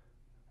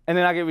 And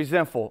then I get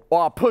resentful,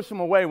 or I push them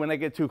away when they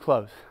get too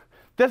close.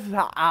 This is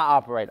how I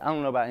operate. I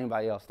don't know about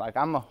anybody else. Like,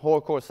 I'm a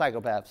hardcore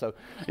psychopath, so,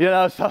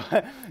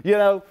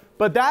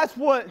 but that's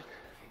what,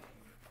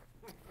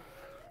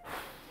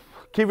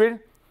 keep reading.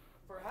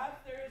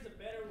 Perhaps there is a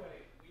better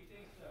way. We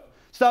think so.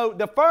 So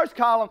the first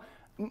column,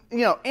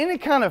 any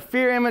kind of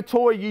fear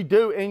inventory you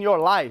do in your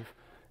life,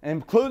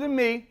 including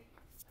me,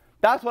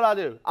 that's what I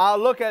do. I'll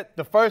look at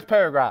the first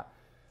paragraph.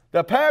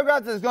 The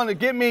paragraph that's going to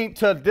get me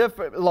to a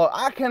different, look,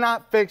 I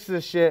cannot fix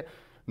this shit.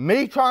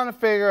 Me trying to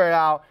figure it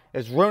out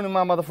is ruining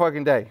my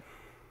motherfucking day.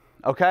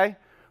 Okay?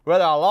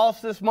 Whether I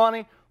lost this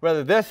money,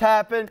 whether this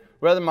happened,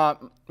 whether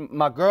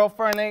my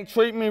girlfriend ain't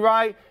treating me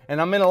right, and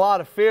I'm in a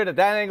lot of fear that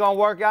ain't going to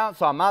work out,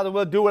 so I might as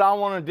well do what I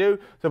want to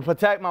do to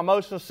protect my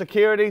emotional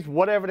securities,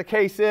 whatever the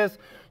case is.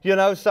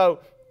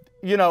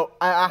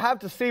 I have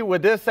to see where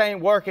this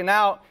ain't working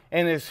out,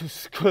 and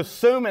it's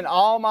consuming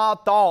all my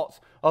thoughts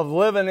of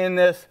living in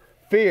this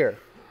fear.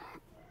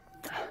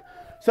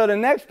 So the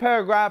next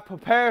paragraph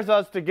prepares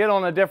us to get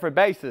on a different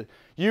basis.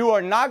 You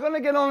are not going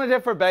to get on a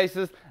different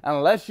basis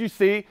unless you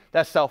see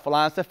that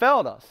self-reliance that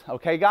failed us.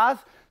 Okay, guys?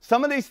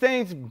 Some of these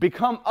things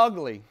become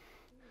ugly.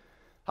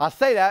 I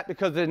say that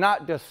because they're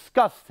not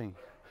disgusting.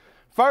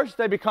 First,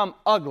 they become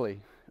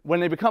ugly. When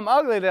they become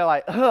ugly, they're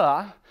like,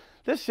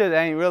 this shit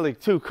ain't really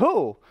too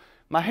cool.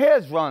 My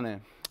hair's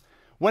running.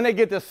 When they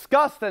get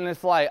disgusting,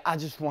 it's like, I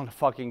just want to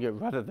fucking get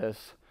rid of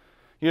this.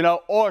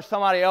 Or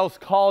somebody else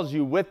calls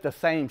you with the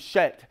same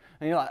shit.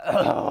 And you're like,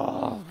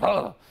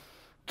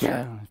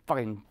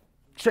 fucking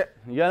shit,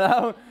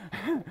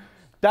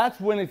 That's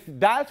when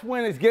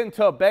it's getting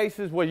to a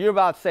basis where you're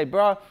about to say,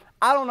 bro,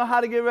 I don't know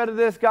how to get rid of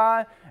this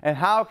guy, and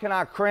how can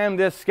I cram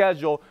this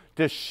schedule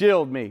to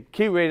shield me?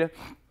 Keep reading.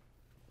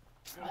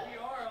 We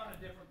are on a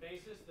different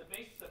basis, the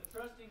basis of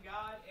trusting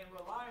God and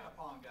relying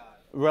upon God.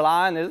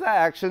 Relying is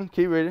action.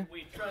 Keep reading.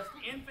 We trust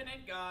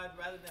infinite God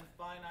rather than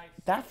finite.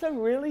 That's a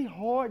really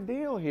hard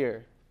deal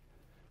here.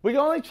 We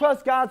can only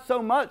trust God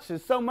so much.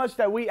 It's so much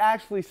that we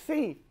actually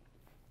see.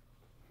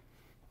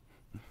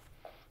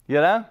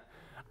 I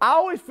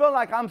always feel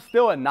like I'm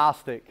still a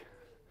Gnostic.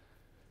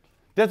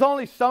 There's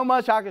only so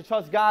much I can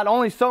trust God,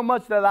 only so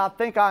much that I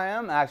think I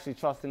am actually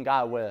trusting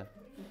God with.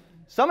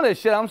 Some of this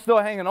shit I'm still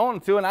hanging on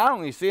to, and I don't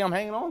even see I'm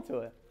hanging on to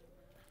it.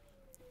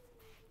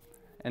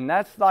 And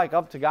that's like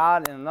up to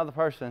God and another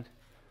person.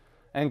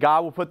 And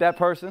God will put that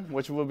person,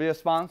 which will be a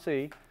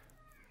sponsee,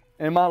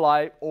 in my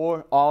life,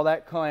 or all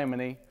that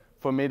calamity,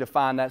 for me to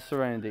find that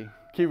serenity.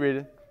 Keep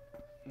reading.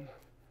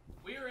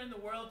 We are in the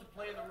world to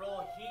play the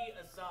role He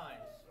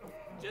assigns.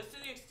 Just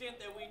to the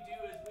extent that we do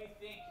as we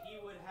think He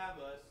would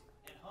have us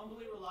and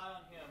humbly rely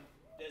on Him,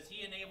 does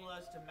He enable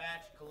us to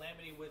match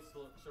calamity with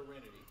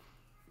serenity.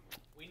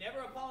 We never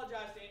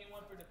apologize to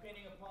anyone for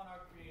depending upon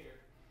our Creator.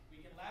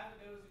 We can laugh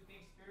at those who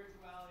think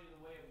spirituality is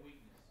the way of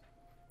weakness.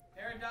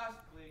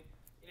 Paradoxically,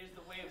 it is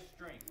the way of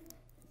strength.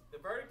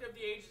 The verdict of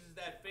the ages is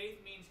that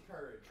faith means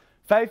courage.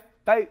 Faith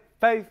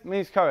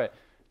means courage.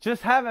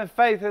 Just having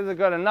faith isn't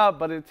good enough,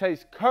 but it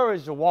takes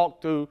courage to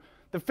walk through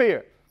the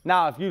fear.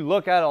 Now, if you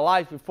look at a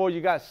life before you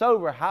got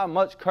sober, how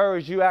much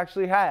courage you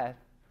actually had?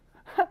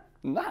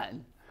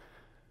 None.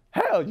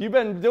 Hell, you've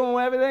been doing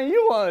everything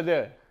you want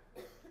to do.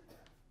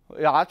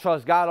 Yeah, I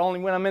trust God only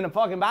when I'm in the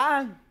fucking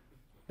bind.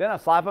 Then I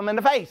slap him in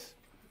the face.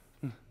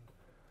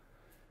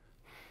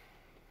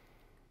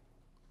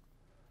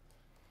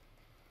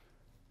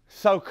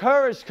 So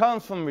courage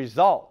comes from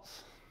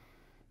results.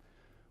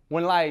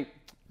 When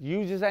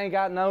you just ain't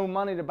got no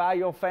money to buy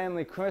your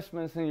family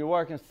Christmas, and you're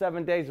working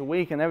 7 days a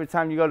week, and every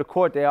time you go to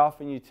court, they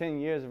offer you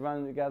 10 years of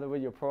running together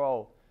with your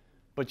parole.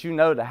 But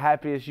the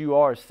happiest you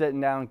are is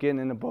sitting down and getting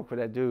in the book with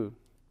that dude.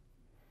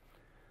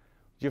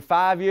 You're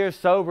 5 years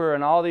sober,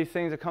 and all these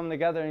things are coming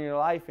together in your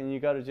life, and you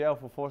go to jail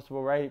for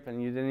forcible rape,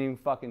 and you didn't even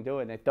fucking do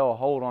it, and they throw a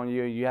hold on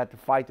you, and you have to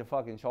fight the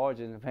fucking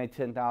charges and pay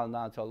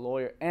 $10,000 to a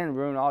lawyer and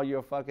ruin all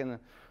your fucking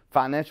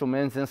financial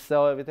means and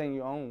sell everything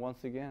you own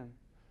once again.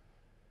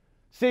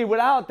 See,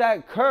 without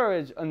that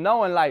courage of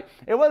knowing,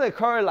 it wasn't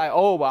courage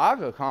but I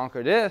could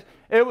conquer this.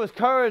 It was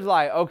courage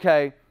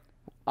okay,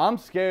 I'm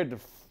scared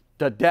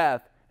to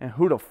death, and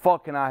who the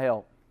fuck can I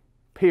help?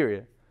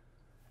 Period.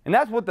 And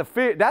that's what the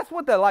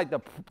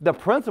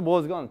principle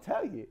is going to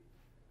tell you.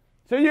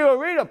 So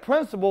you read a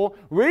principle,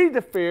 read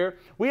the fear.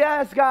 We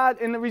ask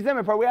God in the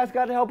resentment part, we ask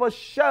God to help us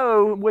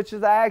show which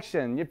is the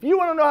action. If you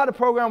want to know how the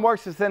program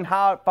works, it's in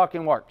how it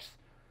fucking works.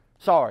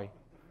 Sorry.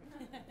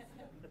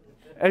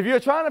 If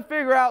you're trying to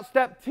figure out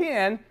step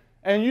 10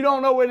 and you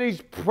don't know where these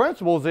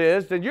principles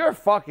is, then you're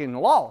fucking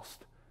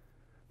lost.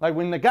 Like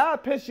when the guy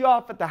pisses you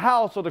off at the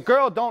house, or the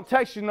girl don't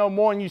text you no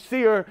more and you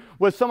see her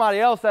with somebody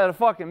else at a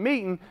fucking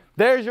meeting,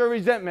 there's your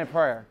resentment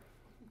prayer.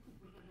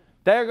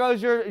 There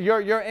goes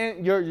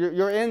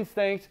your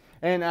instincts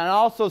and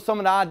also some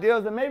of the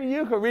ideas, and maybe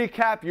you could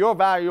recap your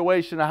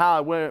evaluation of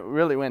how it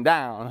really went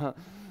down.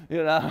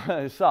 You know,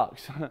 it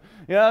sucks.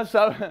 You know,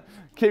 so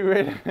keep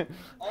reading.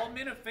 All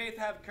men of faith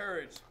have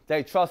courage.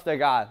 They trust their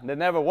God. They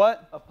never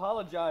what?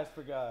 Apologize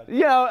for God.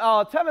 You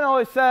know, Tevin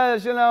always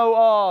says, you know,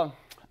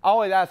 I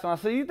always ask him, I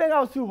say, you think I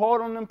was too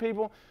hard on them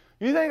people?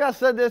 You think I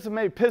said this and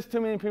maybe pissed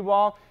too many people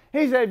off?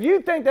 He said, if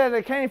you think that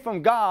it came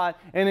from God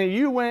and then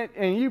you went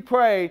and you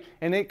prayed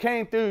and it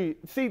came through,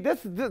 see,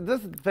 this is the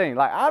thing.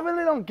 Like, I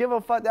really don't give a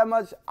fuck that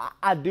much.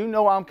 I do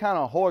know I'm kind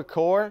of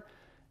hardcore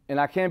and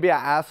I can be an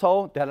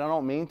asshole that I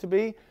don't mean to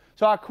be.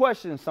 So I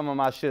question some of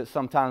my shit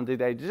sometimes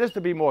today just to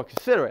be more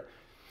considerate.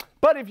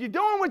 But if you're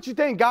doing what you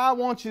think God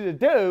wants you to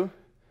do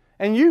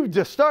and you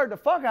disturb the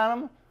fuck out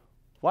of him,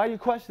 why are you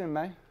questioning,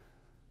 man?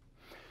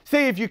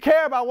 See, if you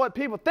care about what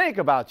people think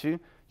about you,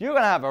 you're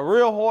going to have a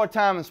real hard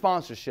time in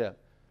sponsorship.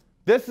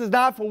 This is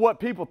not for what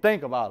people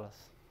think about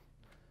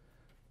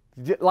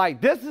us. Like,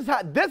 this is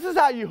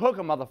how you hook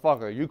a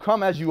motherfucker. You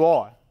come as you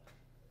are.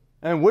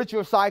 And with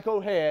your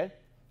psycho head,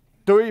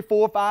 3,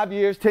 4, 5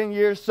 years, 10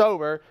 years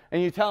sober,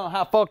 and you tell them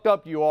how fucked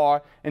up you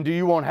are, and do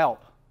you want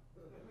help?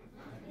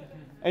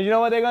 And you know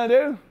what they're going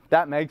to do?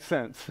 That makes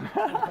sense.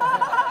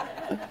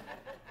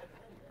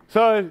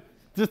 So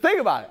just think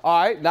about it.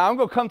 All right, now I'm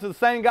going to come to the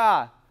same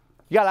guy.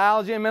 You got an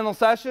allergy and mental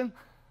session?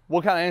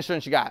 What kind of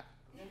insurance you got?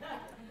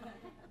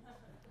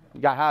 You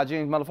got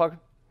hygiene, motherfucker?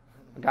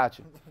 I got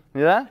you.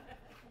 You know?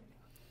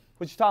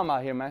 What you talking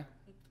about here, man?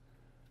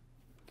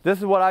 This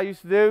is what I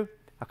used to do.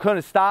 I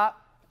couldn't stop,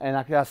 and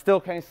I still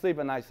can't sleep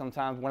at night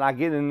sometimes when I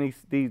get in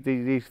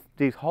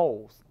these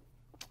holes.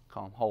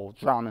 Call them holes,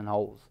 drowning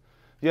holes.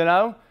 You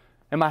know?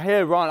 And my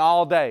head run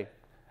all day.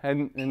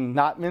 And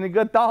not many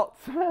good thoughts.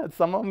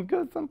 Some of them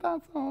good,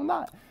 sometimes some of them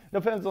not.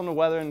 Depends on the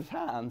weather and the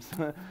times.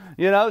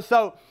 You know?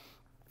 So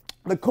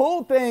the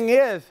cool thing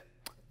is,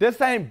 this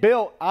ain't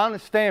built. I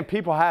understand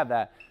people have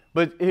that.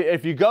 But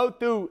if you go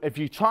through, if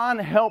you're trying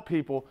to help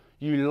people,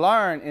 you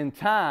learn in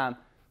time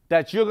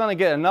that you're going to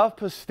get enough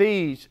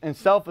prestige and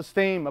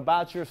self-esteem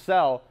about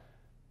yourself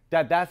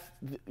that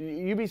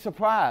you'd be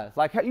surprised.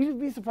 Like,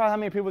 you'd be surprised how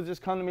many people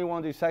just come to me and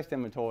want to do sex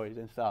inventories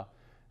and stuff.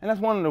 And that's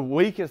one of the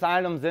weakest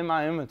items in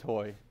my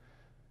inventory.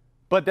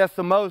 But that's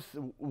the most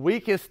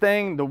weakest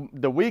thing,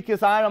 the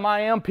weakest item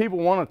I am, people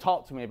want to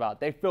talk to me about.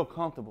 They feel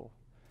comfortable.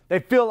 They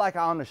feel like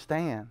I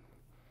understand.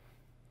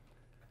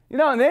 You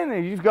know, and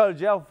then you go to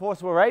jail for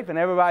forcible rape and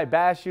everybody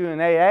bash you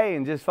in AA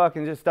and just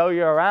throw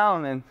you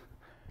around. And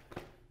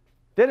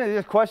then they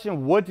just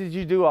question, what did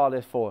you do all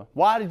this for?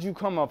 Why did you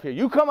come up here?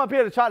 You come up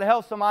here to try to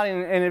help somebody,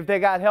 and if they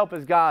got help,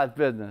 it's God's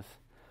business.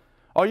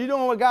 Are you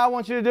doing what God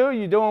wants you to do? Are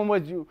you doing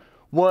what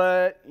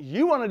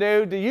you want to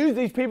do to use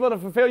these people to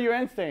fulfill your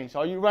instincts?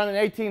 Are you running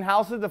 18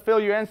 houses to fill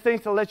your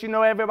instincts to let you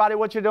know everybody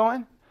what you're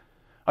doing?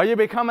 Are you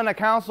becoming a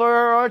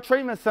counselor or a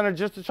treatment center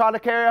just to try to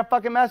carry a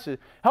fucking message?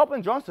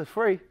 Helping drunks is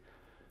free.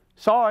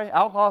 Sorry,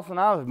 Alcoholics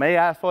Anonymous may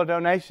ask for a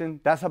donation.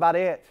 That's about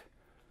it.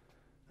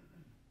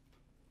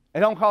 It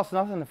don't cost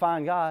nothing to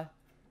find God.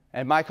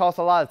 It might cost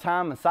a lot of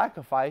time and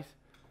sacrifice,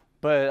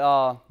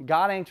 but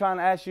God ain't trying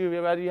to ask you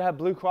whether you have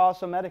Blue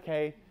Cross or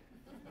Medicaid.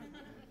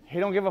 He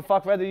don't give a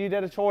fuck whether you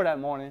did a chore that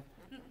morning.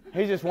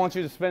 He just wants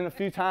you to spend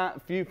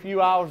a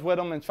few hours with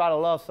him and try to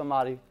love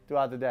somebody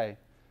throughout the day.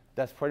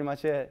 That's pretty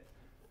much it.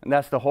 And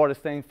that's the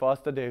hardest thing for us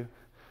to do.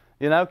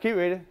 You know, keep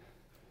reading.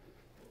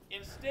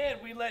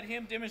 Instead, we let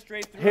him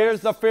demonstrate through us.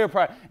 Here's the fear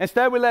prayer.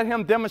 Instead, we let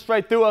him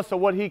demonstrate through us of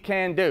what he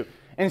can do.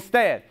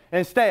 Instead,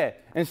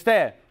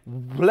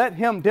 let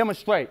him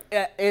demonstrate.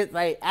 It's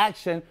an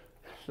action.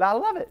 I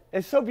love it.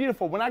 It's so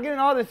beautiful. When I get in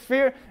all this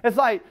fear, it's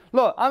like,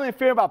 look, I'm in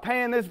fear about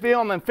paying this bill.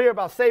 I'm in fear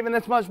about saving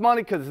this much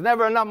money because there's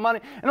never enough money.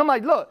 And I'm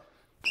like, look,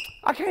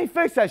 I can't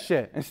fix that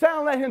shit. Instead,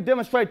 I let him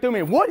demonstrate through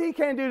me what he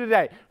can do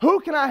today.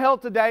 Who can I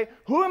help today?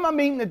 Who am I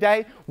meeting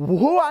today?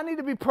 Who I need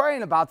to be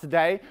praying about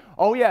today?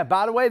 Oh, yeah,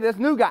 by the way, this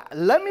new guy.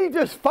 Let me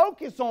just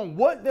focus on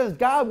what does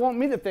God want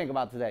me to think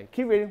about today.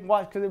 Keep reading.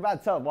 Watch, because they're about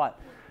to tell us what.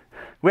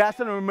 We ask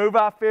him to remove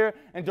our fear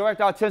and direct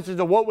our attention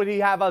to what would he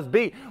have us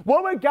be.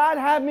 What would God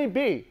have me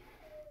be?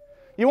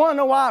 You want to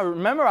know why I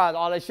memorized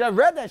all that shit? I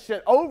read that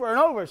shit over and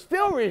over.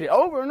 Still read it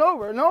over and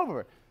over and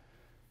over.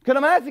 Because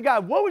I'm asking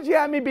God, what would you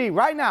have me be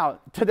right now,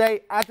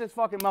 today, at this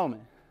fucking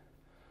moment?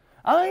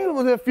 I think it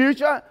was the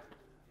future.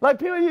 Like,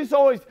 people used to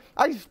always,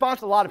 I used to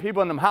sponsor a lot of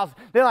people in them houses.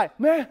 They're like,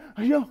 man,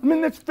 I'm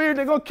in this fear.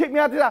 They're going to kick me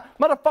out of this house.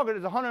 Motherfucker,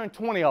 there's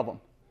 120 of them.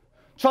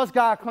 Trust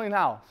God, clean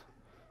house.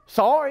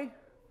 Sorry.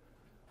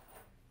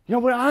 You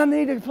know, but I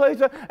need a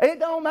place. It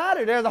don't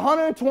matter. There's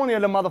 120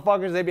 of them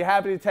motherfuckers. They'd be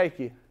happy to take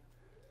you.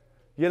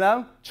 You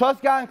know,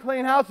 trust God and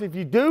clean house. If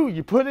you do,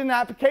 you put in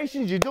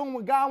applications, you're doing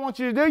what God wants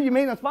you to do, you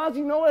meet a sponsor,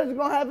 you know what's going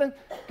to happen?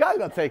 God's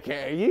going to take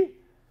care of you.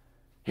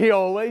 He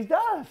always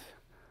does.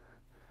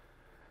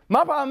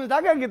 My problem is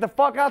I got to get the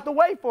fuck out the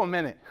way for a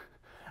minute.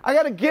 I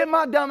got to get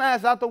my dumb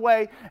ass out the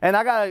way, and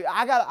I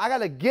got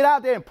to get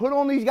out there and put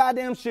on these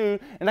goddamn shoes,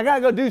 and I got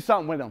to go do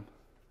something with them.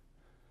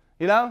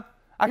 You know?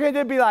 I can't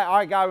just be like, all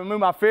right, God,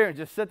 remove my fear and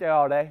just sit there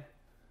all day.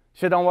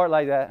 Shit don't work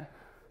like that.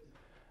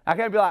 I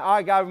can't be like, all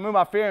right, God, remove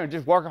my fear and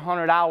just work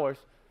 100 hours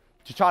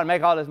to try to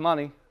make all this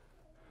money.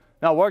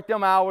 No, work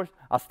them hours.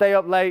 I'll stay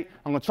up late.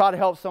 I'm going to try to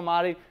help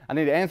somebody. I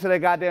need to answer that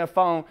goddamn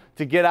phone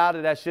to get out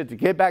of that shit, to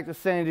get back to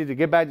sanity, to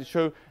get back to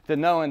truth, to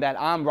knowing that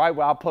I'm right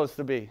where I'm supposed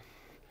to be.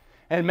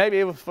 And maybe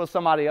it was for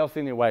somebody else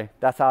anyway.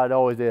 That's how it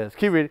always is.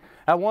 Keep reading.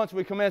 At once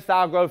we commenced to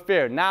outgrow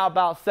fear. Now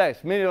about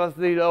sex. Many of us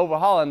need to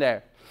overhaul in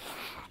there.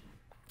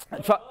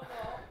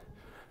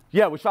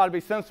 Yeah, we try to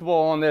be sensible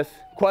on this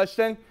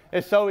question.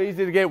 It's so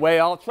easy to get way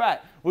off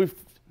track.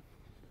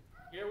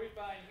 Here we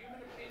find human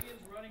opinions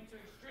running to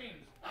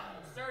extremes,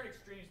 absurd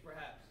extremes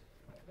perhaps.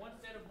 One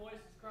set of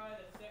voices cry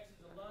that sex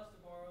is a lust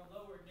of our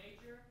lower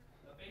nature,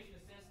 a base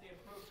necessity of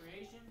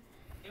procreation.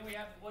 Then we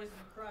have the voices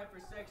who cry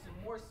for sex and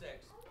more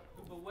sex,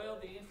 who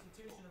bewail the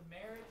institution of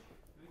marriage,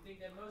 who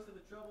think that most of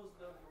the troubles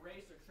of the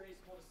race are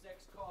traceable to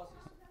sex causes.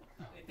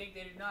 They think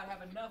they do not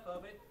have enough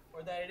of it,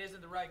 or that it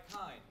isn't the right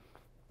kind.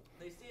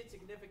 They see its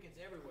significance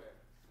everywhere.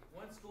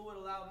 One school would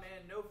allow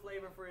man no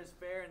flavor for his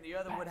fare, and the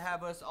other would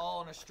have us all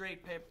on a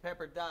straight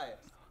pepper diet.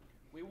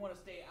 We want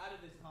to stay out of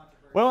this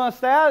controversy. We want to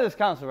stay out of this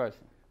controversy.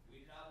 We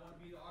do not want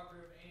to be the arbiter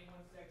of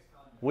anyone's sex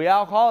conduct. We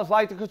alcoholics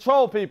like to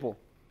control people.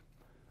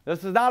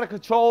 This is not a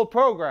controlled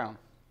program.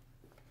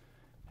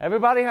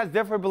 Everybody has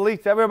different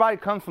beliefs. Everybody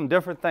comes from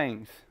different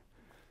things.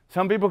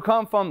 Some people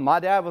come from,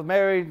 my dad was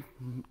married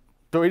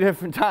 3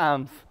 different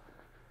times.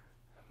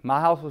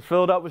 My house was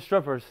filled up with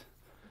strippers.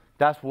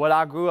 That's what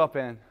I grew up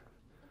in.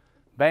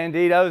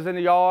 Banditos in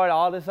the yard,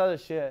 all this other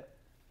shit.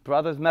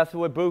 Brothers messing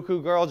with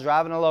buku girls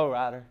driving a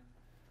lowrider.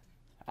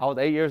 I was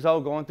 8 years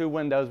old going through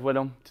windows with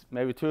them,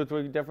 maybe 2 or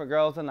 3 different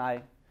girls a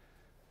night.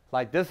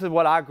 Like, this is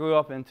what I grew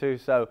up into.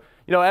 So,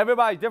 you know,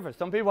 everybody's different.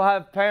 Some people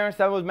have parents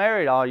that was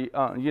married all,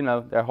 you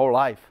know, their whole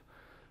life.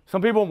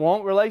 Some people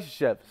want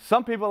relationships.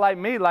 Some people like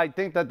me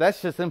think that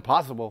that's just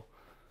impossible.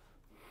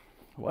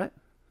 What?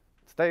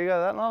 Stay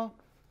together that long?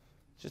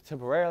 Just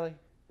temporarily.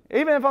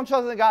 Even if I'm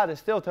trusting God,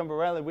 it's still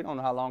temporarily. We don't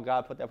know how long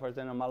God put that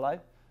person in my life.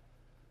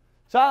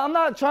 So I'm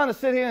not trying to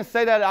sit here and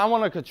say that I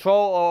want to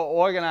control or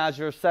organize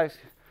your sex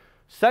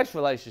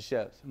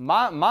relationships.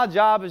 My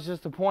job is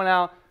just to point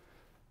out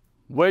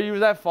where you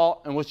was at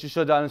fault and what you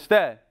should have done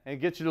instead,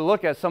 and get you to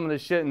look at some of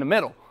this shit in the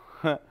middle.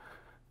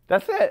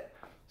 That's it.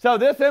 So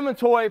this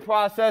inventory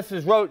process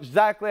is wrote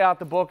exactly out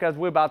the book as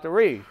we're about to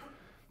read.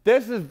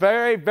 This is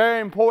very,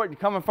 very important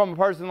coming from a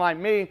person like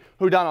me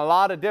who done a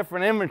lot of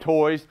different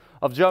inventories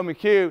of Joe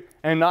McHugh,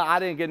 and I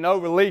didn't get no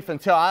relief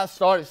until I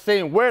started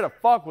seeing where the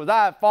fuck was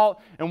I at fault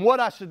and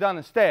what I should have done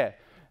instead.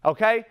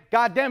 Okay?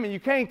 God damn it, you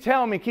can't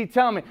keep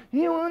telling me,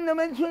 you want to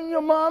mention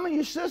your mom and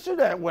your sister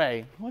that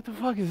way. What the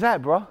fuck is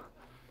that, bro?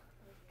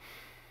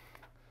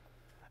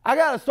 I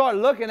got to start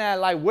looking at,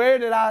 like, where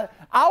did I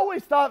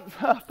always thought,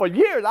 for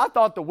years, I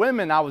thought the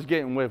women I was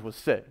getting with was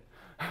sick.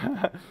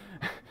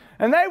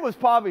 And they was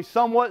probably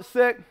somewhat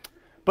sick,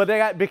 but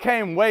they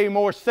became way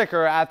more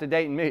sicker after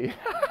dating me.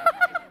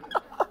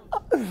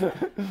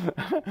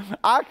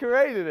 I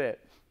created it.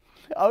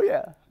 Oh,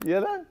 yeah. You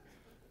know?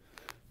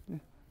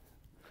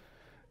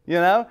 You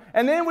know?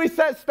 And then we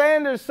set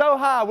standards so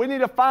high. We need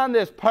to find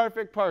this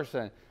perfect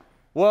person.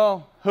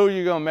 Well, who are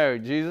you going to marry?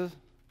 Jesus?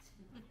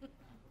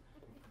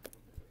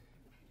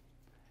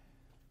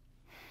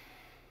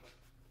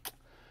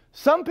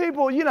 Some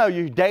people, you know,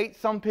 you date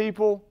some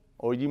people,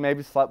 or you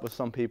maybe slept with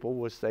some people,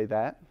 we'll say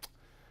that.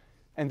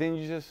 And then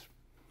you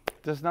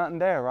there's nothing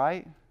there,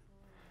 right?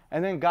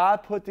 And then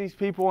God put these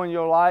people in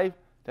your life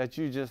that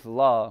you just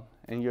love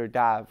and you're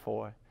died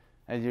for.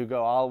 And you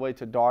go all the way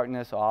to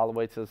darkness or all the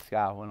way to the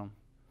sky with them.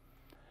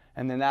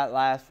 And then that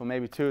lasts for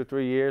maybe 2 or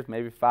 3 years,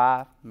 maybe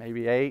 5,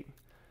 maybe 8.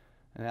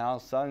 And then all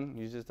of a sudden,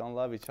 you just don't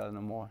love each other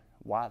no more.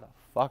 Why the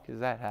fuck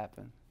does that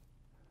happen?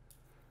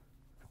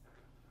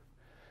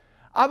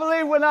 I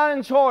believe we're not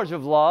in charge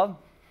of love.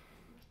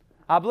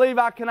 I believe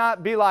I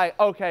cannot be like,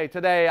 okay,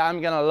 today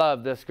I'm going to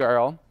love this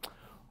girl.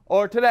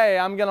 Or today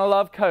I'm going to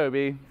love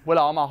Kobe with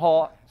all my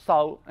heart,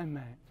 soul, and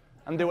mind.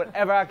 I'm doing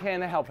whatever I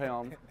can to help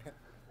him.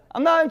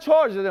 I'm not in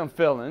charge of them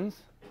feelings.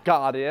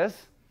 God is.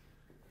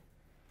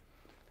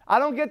 I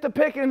don't get to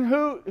pick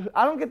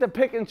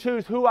and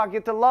choose who I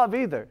get to love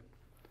either.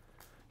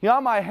 You know, I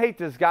might hate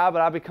this guy,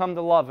 but I become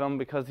to love him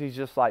because he's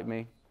just like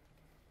me.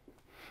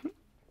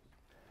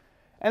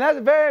 And that's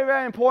very,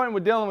 very important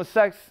with dealing with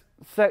sex,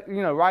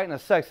 you know, writing a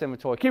sex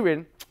inventory. Keep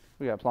reading.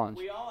 We got plunge.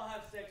 We all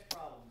have sex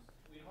problems.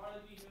 We'd hardly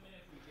be human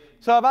if we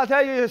didn't. So if I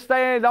tell you to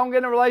stay and don't get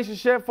in a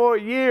relationship for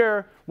a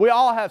year, we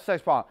all have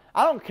sex problems.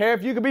 I don't care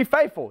if you can be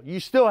faithful.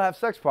 You still have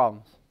sex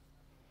problems.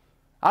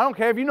 I don't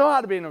care if you know how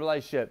to be in a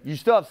relationship. You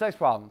still have sex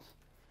problems.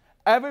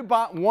 Every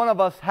one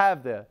of us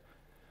have this.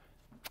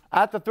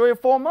 After 3 or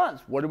 4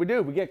 months, what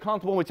do? We get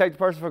comfortable and we take the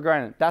person for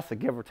granted. That's a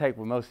give or take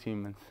with most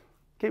humans.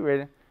 Keep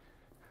reading.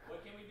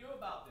 What can we do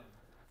about them?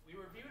 We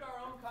reviewed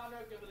our own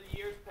conduct over the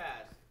years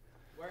past.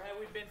 Where have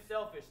we been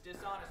selfish,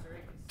 dishonest, or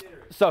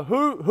inconsiderate? So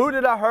who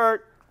did I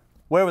hurt?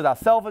 Where was I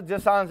selfish,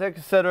 dishonest,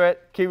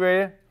 inconsiderate? Keep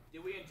reading.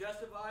 Did we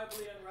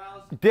unjustifiably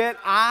arouse? Did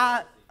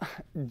I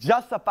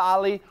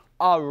justifiably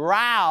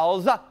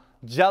arouse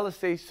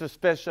jealousy,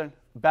 suspicion,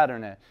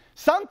 bitterness?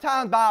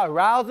 Sometimes by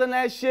arousing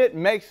that shit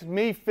makes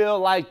me feel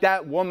like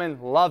that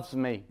woman loves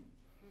me.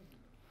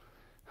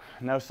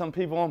 I know some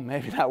people,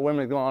 maybe not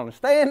women, are going to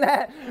understand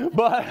that,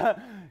 but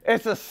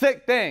it's a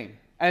sick thing.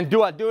 And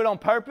do I do it on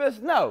purpose?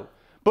 No.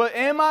 But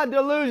in my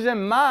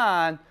delusion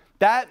mind,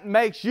 that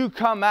makes you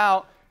come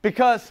out,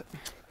 because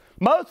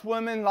most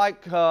women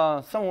like,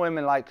 some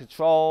women like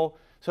control,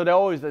 so they're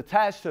always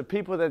attached to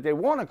people that they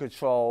want to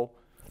control,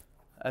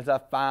 as I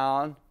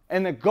found,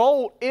 and the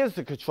goal is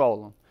to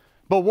control them.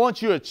 But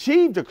once you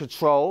achieve the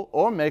control,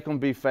 or make them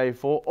be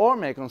faithful, or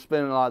make them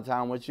spend a lot of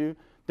time with you,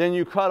 then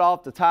you cut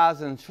off the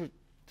ties and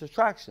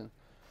distraction.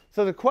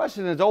 So the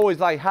question is always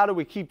like, how do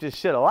we keep this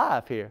shit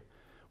alive here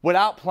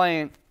without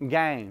playing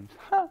games?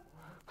 What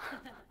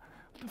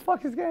the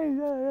fuck is games?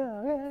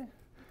 Yeah.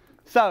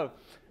 So,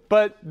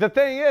 but the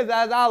thing is,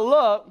 as I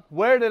look,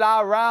 where did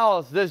I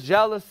arouse this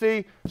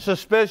jealousy,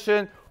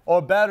 suspicion,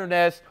 or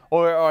bitterness,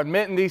 or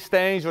admitting these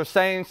things, or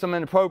saying some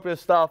inappropriate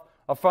stuff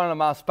in front of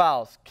my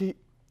spouse? Keep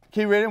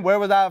reading. Where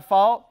was I at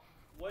fault?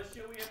 What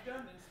should we have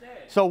done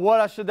instead? So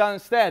what I should have done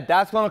instead,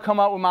 that's going to come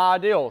up with my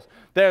ideals.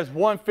 There's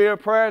 1 fear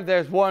prayer,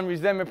 there's 1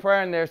 resentment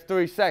prayer, and there's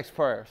 3 sex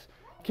prayers.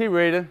 Keep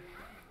reading.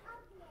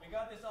 We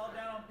got this all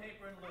down on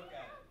paper and look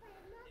at it.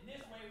 In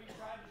this way, we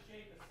try to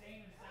shape a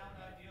sane and sound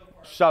ideal for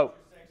our So, future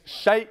sex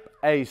shape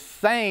a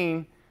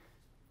sane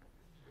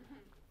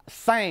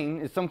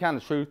is some kind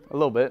of truth, a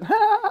little bit,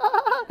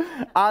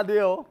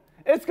 ideal.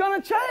 It's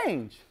going to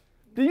change.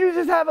 Do you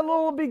just have a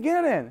little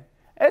beginning?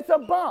 It's a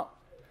bump.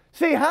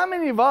 See, how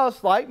many of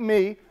us, like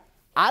me,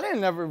 I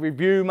didn't ever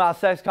review my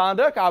sex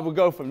conduct. I would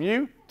go from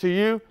you, to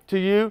you, to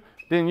you,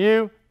 then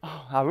you.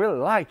 Oh, I really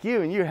like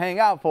you, and you hang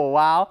out for a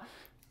while,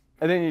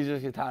 and then you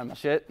just get tired of my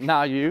shit.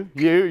 Now you.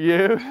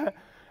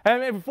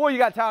 And before you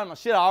got tired of my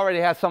shit, I already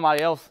had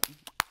somebody else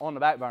on the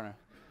back burner.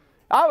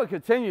 I would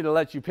continue to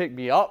let you pick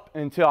me up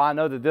until I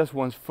know that this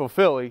one's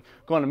fulfilling,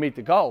 going to meet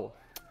the goal.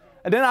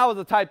 And then I was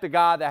the type of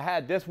guy that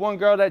had this one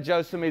girl that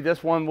jokes to me,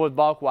 this one was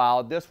buck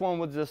wild, this one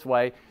was this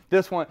way,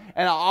 this one.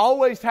 And I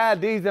always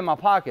had these in my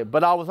pocket,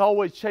 but I was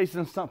always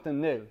chasing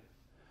something new.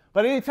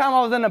 But anytime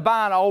I was in the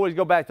bind, I always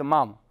go back to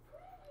mama.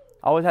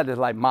 I always had this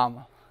like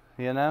mama,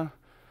 you know,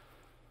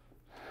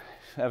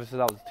 ever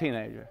since I was a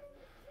teenager.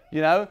 You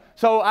know,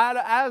 so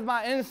as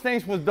my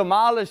instincts was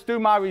demolished through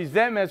my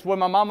resentments, where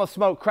my mama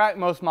smoked crack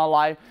most of my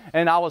life,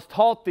 and I was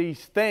taught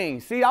these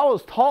things. See, I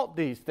was taught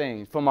these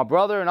things from my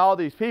brother and all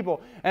these people,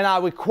 and I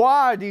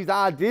required these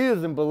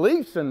ideas and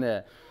beliefs in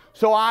there.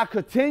 So I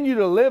continue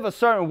to live a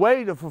certain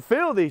way to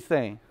fulfill these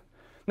things.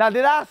 Now,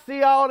 did I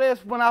see all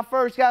this when I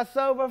first got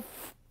sober?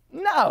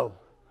 No.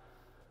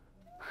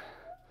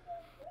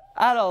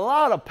 I had a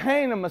lot of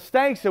pain and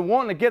mistakes, and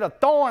wanting to get a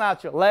thorn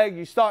out your leg,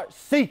 you start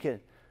seeking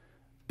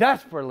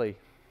desperately.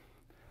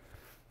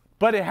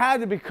 But it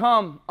had to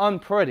become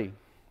unpretty.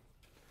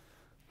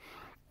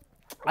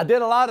 I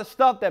did a lot of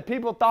stuff that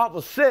people thought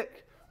was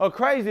sick or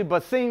crazy,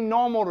 but seemed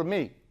normal to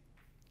me.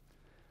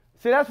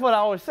 See, that's what I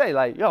always say,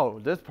 like, yo,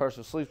 this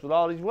person sleeps with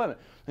all these women.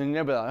 And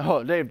they'll be like,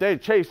 oh, they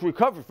chase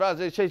recovery fast,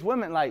 they chase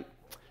women. Like,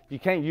 you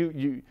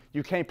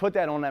can't put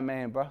that on that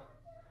man, bro.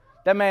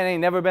 That man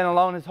ain't never been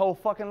alone his whole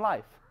fucking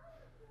life.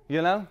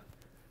 You know?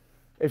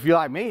 If you're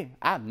like me,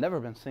 I've never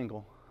been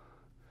single.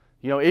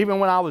 You know, even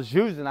when I was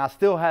using, I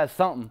still had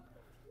something.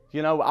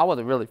 You know, I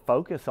wasn't really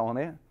focused on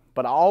it,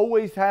 but I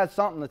always had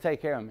something to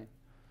take care of me.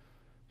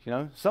 You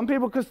know, some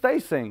people could stay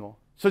single.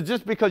 So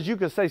just because you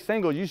could stay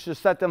single, you should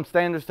set them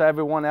standards to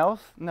everyone else?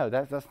 No,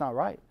 that's not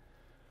right.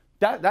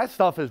 That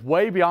stuff is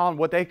way beyond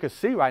what they could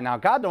see right now.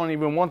 God don't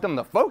even want them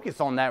to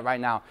focus on that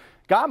right now.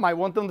 God might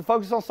want them to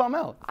focus on something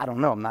else. I don't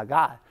know. I'm not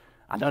God.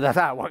 I know that's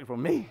how it worked for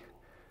me.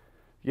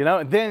 You know,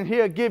 and then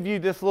he'll give you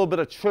this little bit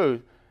of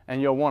truth,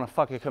 and you'll want to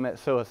fucking commit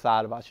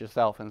suicide about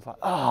yourself. And it's like,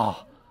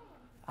 oh,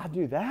 I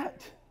do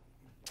that?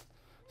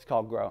 It's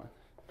called growing.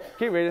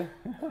 Keep reading.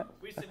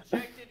 We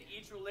subjected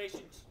each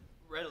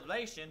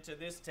relation to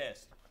this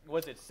test.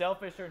 Was it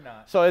selfish or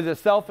not? So is it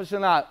selfish or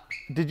not?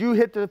 Did you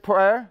hit the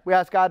prayer? We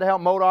asked God to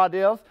help mold our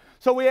ideals.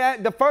 So we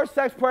had the first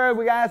sex prayer,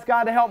 we asked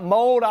God to help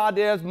mold our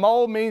ideas.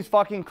 Mold means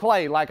fucking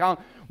clay. Like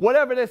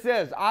whatever this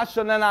is, I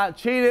should have not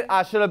cheated.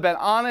 I should have been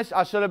honest.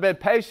 I should have been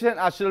patient.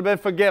 I should have been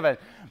forgiven.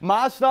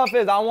 My stuff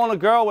is I want a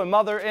girl with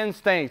mother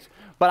instincts,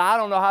 but I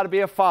don't know how to be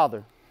a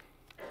father.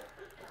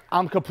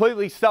 I'm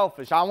completely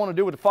selfish. I want to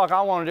do what the fuck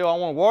I want to do. I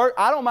want to work.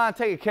 I don't mind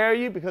taking care of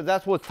you because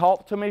that's what's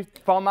taught to me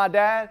from my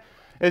dad,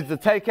 is to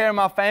take care of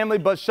my family,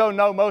 but show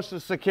no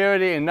emotional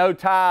security and no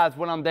ties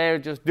when I'm there.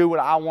 Just do what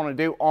I want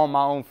to do on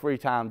my own free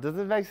time. Does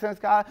this make sense,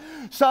 guys?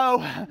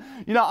 So,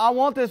 you know, I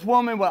want this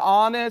woman with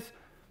honest,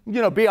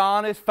 you know, be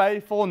honest,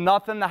 faithful,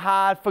 nothing to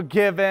hide,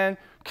 forgiving,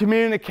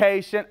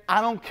 communication.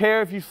 I don't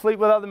care if you sleep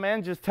with other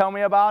men. Just tell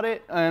me about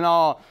it. And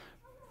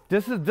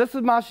this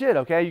is my shit,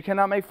 okay? You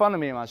cannot make fun of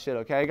me and my shit,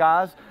 okay,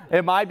 guys?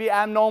 It might be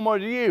abnormal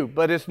to you,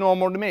 but it's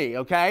normal to me,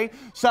 okay?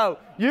 So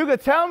you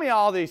could tell me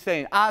all these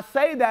things. I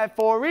say that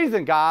for a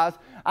reason, guys.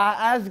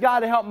 I asked God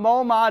to help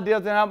mold my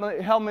ideas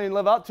and help me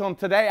live up to them.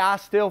 Today, I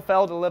still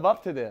fail to live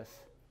up to this.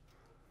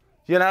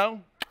 You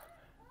know?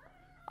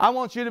 I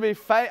want you to be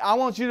I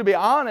want you to be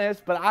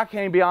honest, but I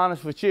can't be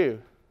honest with you.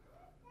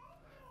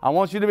 I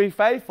want you to be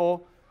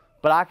faithful,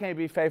 but I can't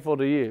be faithful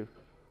to you.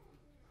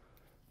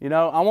 You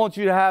know, I want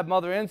you to have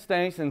mother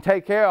instincts and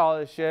take care of all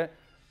this shit,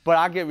 but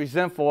I get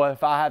resentful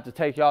if I have to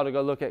take y'all to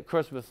go look at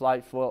Christmas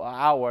lights for an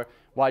hour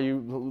while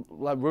you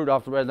let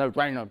Rudolph the Red-Nosed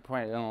Reindeer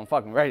playing on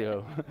fucking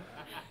radio.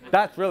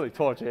 That's really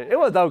torture. It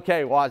was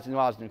okay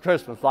watching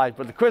Christmas lights,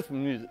 but the Christmas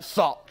music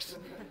sucks.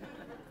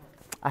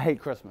 I hate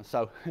Christmas,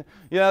 so,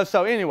 you know,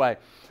 so anyway.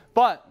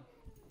 But,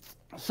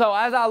 so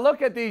as I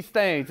look at these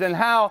things and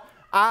how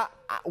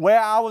where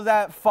I was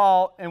at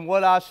fault and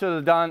what I should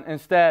have done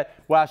instead,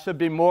 where I should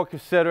be more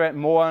considerate,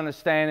 more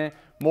understanding,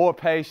 more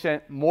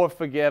patient, more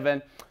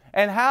forgiving,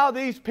 and how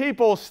these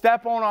people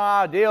step on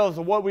our ideals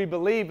of what we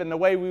believe and the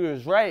way we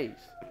was raised.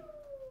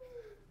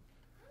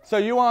 So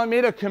you want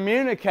me to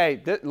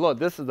communicate. Look,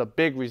 this is a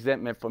big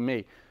resentment for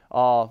me.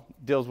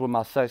 Deals with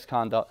my sex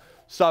conduct.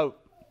 So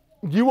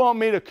you want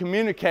me to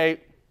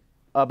communicate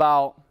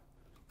about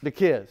the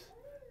kids,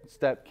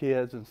 step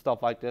kids and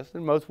stuff like this.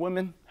 And most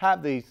women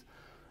have these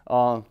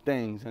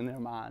things in their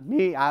mind.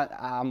 Me,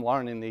 I'm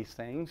learning these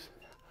things.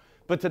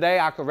 But today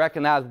I could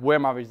recognize where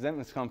my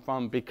resentments come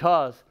from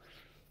because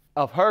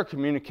of her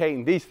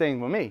communicating these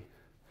things with me.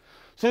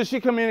 So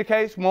she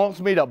communicates, wants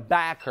me to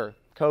back her,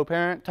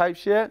 co-parent type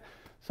shit.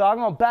 So I'm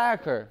going to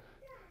back her,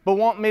 but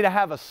want me to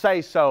have a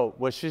say-so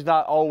where she's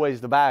not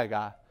always the bad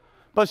guy.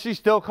 But she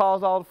still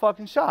calls all the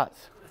fucking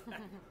shots.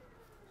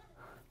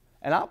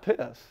 And I'm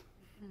pissed.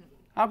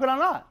 How could I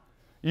not?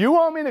 You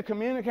want me to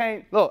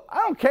communicate? Look, I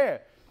don't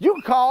care. You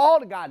can call all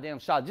the goddamn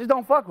shots. Just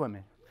don't fuck with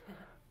me.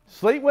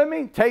 Sleep with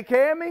me. Take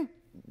care of me.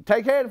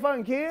 Take care of the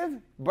fucking kids.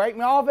 Break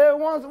me off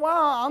every once in a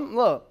while.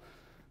 Look,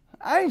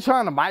 I ain't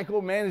trying to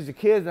micromanage the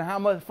kids and how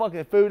much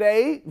fucking food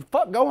they eat.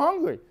 Fuck, go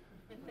hungry.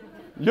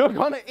 You're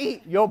going to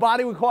eat. Your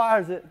body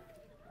requires it.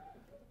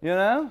 You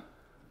know?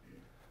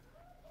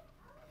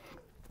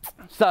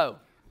 So,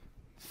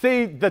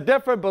 see the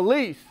different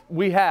beliefs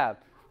we have.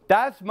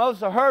 That's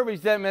most of her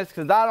resentments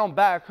because I don't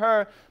back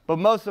her, but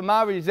most of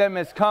my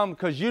resentments come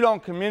because you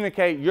don't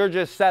communicate. You're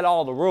just set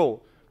all the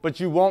rules, but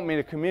you want me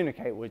to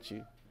communicate with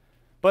you.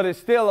 But it's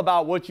still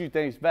about what you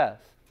think is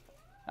best.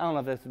 I don't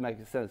know if this is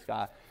making sense,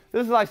 guys.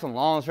 This is like some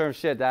long-term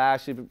shit that I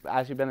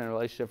actually been in a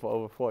relationship for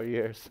over 4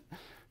 years.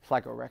 It's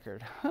like a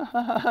record. So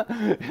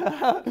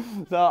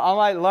I'm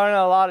like learning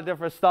a lot of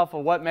different stuff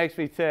of what makes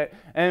me tick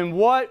and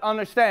what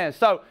understands.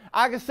 So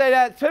I can say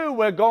that too.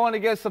 We're going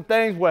against some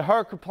things with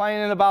her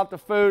complaining about the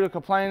food or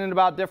complaining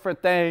about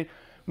different things.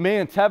 Me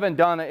and Tevin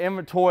done an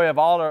inventory of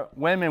all the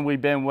women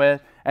we've been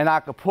with, and I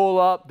could pull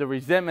up the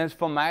resentments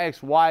from my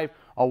ex-wife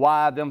or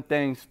why them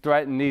things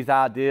threaten these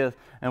ideas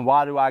and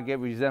why do I get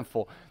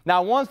resentful.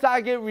 Now, once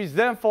I get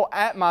resentful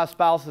at my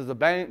spouse is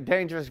a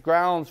dangerous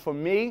grounds for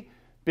me,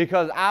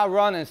 because I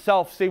run in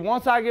self. See,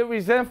 once I get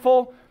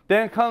resentful,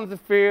 then comes the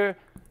fear,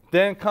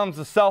 then comes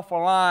the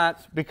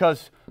self-reliance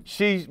because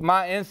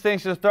my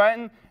instincts are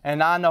threatened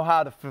and I know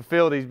how to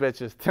fulfill these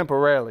bitches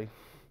temporarily.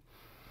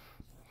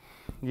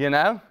 You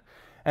know?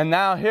 And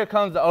now here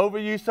comes the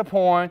overuse of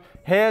porn,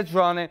 heads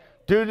running,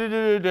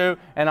 and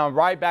I'm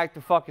right back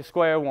to fucking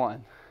square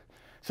one.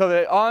 So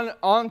they're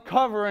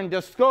uncovering,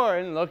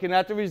 discovering, looking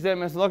at the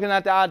resentments, looking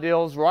at the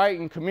ideals,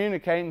 writing,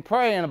 communicating,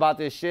 praying about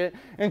this shit,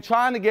 and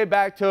trying to get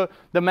back to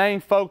the main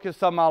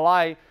focus of my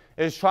life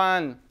is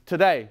trying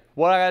today.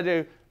 What I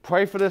gotta do,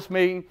 pray for this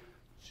meeting,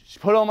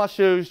 put on my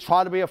shoes,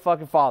 try to be a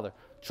fucking father,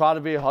 try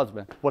to be a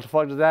husband. What the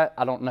fuck is that?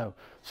 I don't know.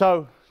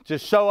 So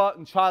just show up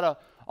and try to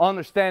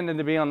understand and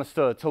to be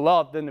understood, to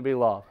love then to be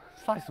loved.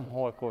 It's like some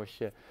hardcore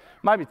shit.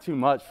 Might be too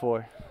much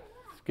for it.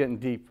 It's getting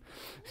deep.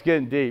 It's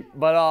getting deep.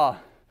 But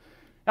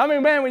I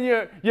mean, man, when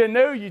you're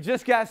new, you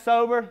just got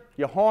sober,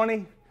 you're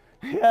horny.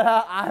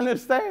 Yeah, I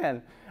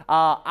understand.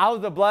 I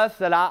was blessed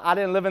that I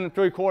didn't live in a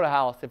three-quarter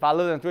house. If I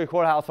lived in a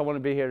three-quarter house, I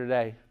wouldn't be here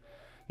today.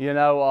 You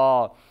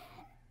know,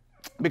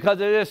 because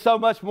there is so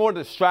much more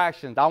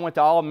distractions. I went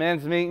to all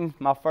men's meetings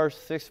my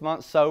first 6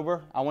 months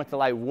sober. I went to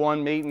like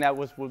one meeting that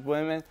was with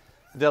women.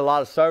 Did a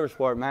lot of service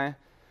work, man.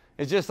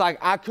 It's just like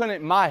I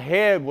couldn't, my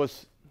head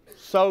was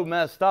so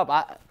messed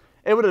up.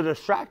 It would have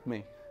distracted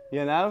me,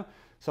 you know?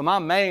 So my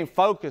main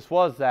focus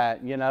was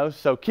that, you know.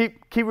 So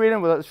keep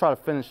reading. Let's try to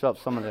finish up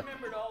some of this.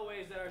 Remembered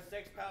always that our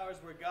sex powers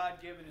were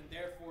God-given and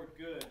therefore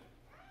good,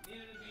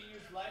 neither to be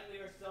used lightly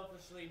or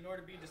selfishly, nor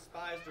to be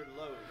despised or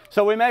loathed.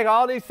 So we make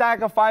all these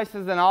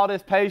sacrifices and all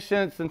this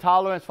patience and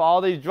tolerance for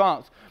all these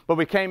drunks, but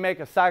we can't make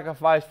a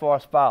sacrifice for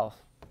our spouse.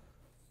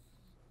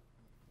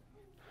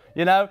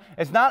 You know,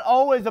 it's not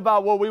always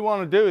about what we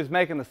want to do is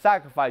making the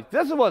sacrifice.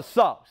 This is what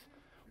sucks.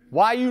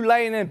 Why are you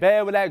laying in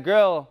bed with that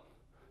girl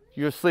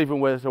you're sleeping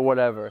with or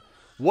whatever?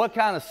 What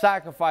kind of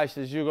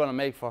sacrifices you're going to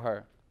make for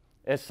her?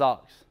 It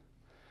sucks.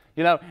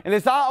 You know, and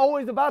it's not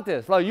always about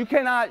this. Like, you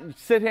cannot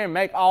sit here and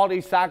make all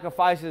these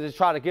sacrifices and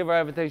try to give her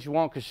everything she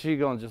wants because she's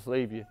going to just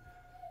leave you.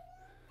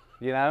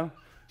 You know?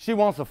 She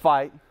wants to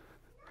fight.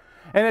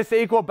 And it's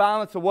the equal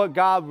balance of what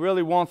God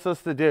really wants us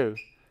to do.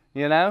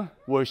 You know?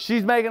 Where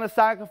she's making a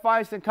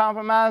sacrifice and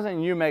compromising,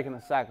 and you're making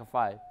a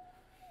sacrifice.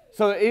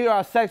 So either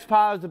our sex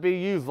powers to be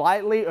used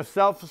lightly or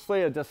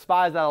selfishly or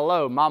despised at a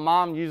low. My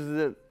mom uses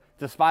it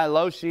despised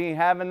low. She ain't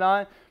having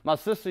none. My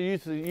sister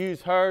used to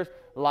use hers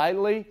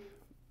lightly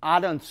I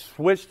done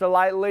switched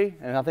slightly,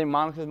 and I think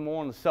Monica's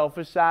more on the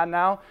selfish side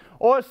now,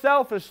 or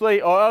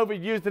selfishly, or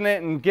overusing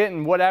it and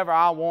getting whatever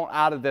I want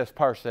out of this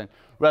person,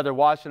 whether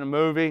watching a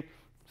movie,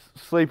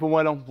 sleeping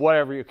with them,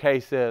 whatever your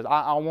case is.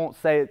 I won't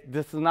say it.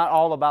 This is not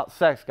all about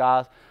sex,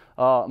 guys,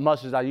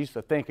 much as I used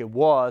to think it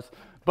was,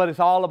 but it's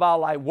all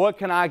about, like, what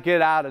can I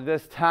get out of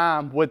this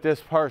time with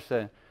this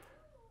person?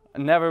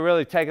 Never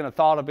really taking a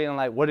thought of being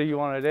like, what do you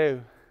want to do?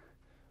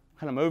 What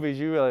kind of movies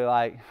you really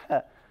like?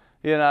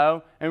 You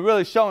know, and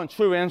really showing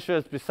true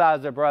interest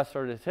besides their breasts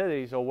or their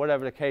titties or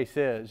whatever the case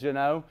is, you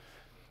know.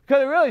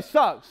 Because it really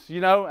sucks,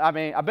 you know. I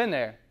mean, I've been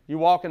there. You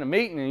walk in a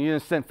meeting and you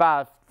just send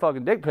 5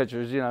 fucking dick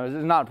pictures, you know. It's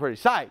not a pretty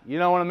sight, you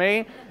know what I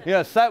mean?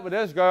 You sit with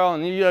this girl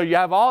and, you know, you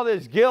have all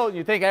this guilt and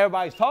you think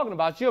everybody's talking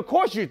about you. Of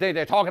course you think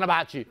they're talking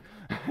about you.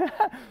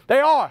 They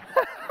are.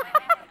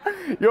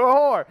 You're a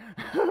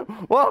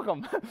whore.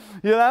 Welcome.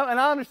 You know, and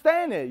I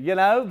understand it, you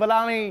know. But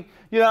I mean,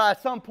 you know,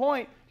 at some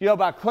point, you know,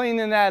 by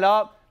cleaning that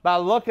up, by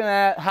looking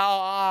at how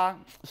I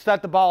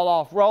set the ball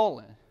off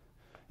rolling.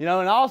 You know,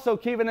 and also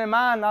keeping in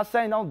mind, not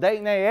saying don't date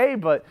in AA,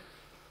 but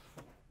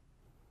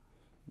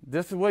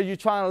this is where you're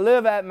trying to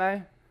live at,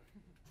 man.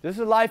 This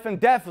is life and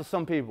death for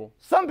some people.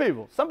 Some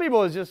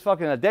people is just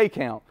fucking a day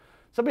count.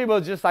 Some people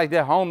are just like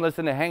they're homeless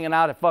and they're hanging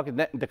out at fucking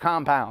the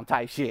compound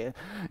type shit.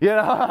 You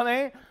know what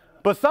I mean?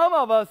 But some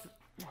of us,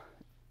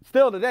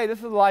 still today, this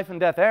is a life and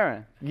death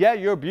errand. Yeah,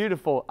 you're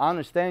beautiful. I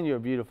understand you're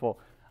beautiful.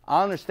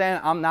 I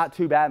understand I'm not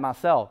too bad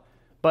myself.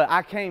 But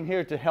I came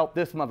here to help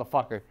this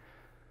motherfucker.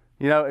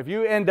 You know, if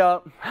you end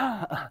up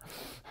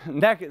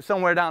naked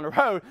somewhere down the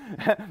road,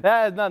 that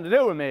has nothing to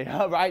do with me.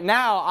 Right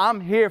now, I'm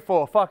here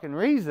for a fucking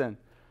reason.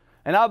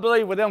 And I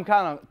believe with them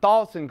kind of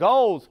thoughts and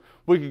goals,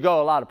 we could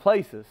go a lot of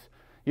places,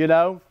 you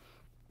know.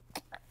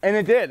 And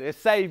it did. It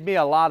saved me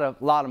a lot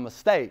of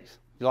mistakes.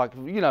 Like,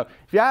 you know,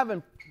 if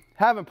you're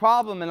having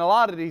problem in a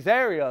lot of these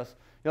areas,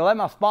 you know, like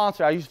my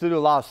sponsor, I used to do a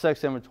lot of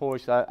sex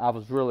inventory, so I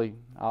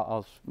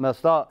was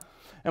messed up.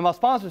 And my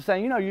sponsor was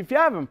saying, you know, if you're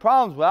having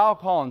problems with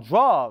alcohol and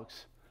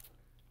drugs,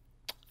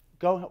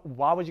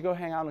 why would you go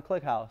hang out in the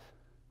click house?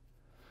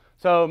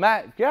 So,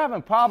 Matt, if you're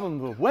having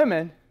problems with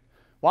women,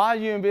 why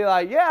don't you be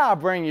like, yeah, I'll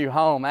bring you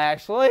home,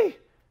 actually?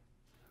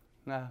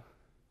 No.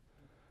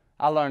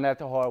 I learned that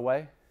the hard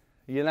way,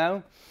 you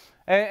know?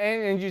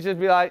 And you just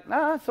be like,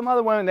 nah, some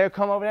other women, they'll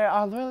come over there,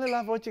 I really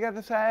love what you got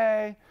to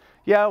say.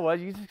 Yeah, well,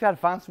 you just got to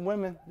find some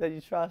women that you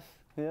trust,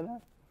 you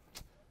know?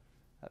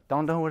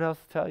 Don't know what else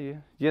to tell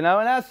you, you know?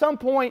 And at some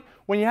point,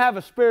 when you have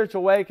a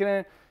spiritual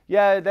awakening,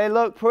 yeah, they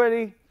look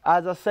pretty,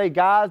 as I say,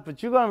 guys,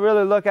 but you're going to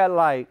really look at,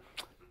 like,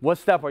 what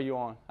step are you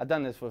on? I've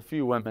done this with a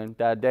few women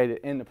that I dated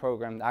in the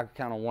program. I can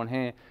count on one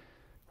hand.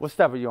 What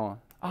step are you on?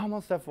 Oh, I'm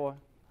on step 4.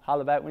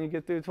 Holler back when you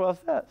get through 12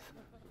 steps.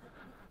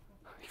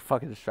 You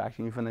fucking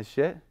distracting you from this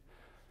shit.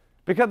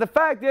 Because the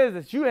fact is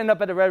that you end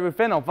up at the Red Roof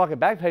Inn on fucking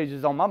back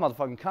pages on my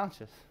motherfucking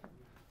conscience.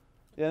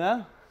 You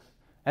know?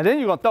 And then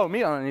you're going to throw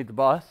me underneath the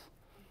bus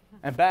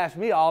and bash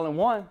me all in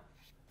one.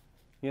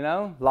 You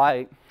know?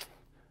 Like,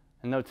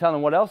 and no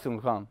telling what else is going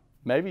to come.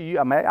 Maybe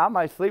I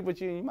might sleep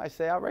with you and you might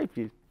say I raped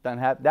you. That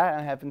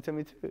happened to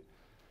me too.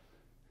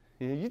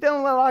 You're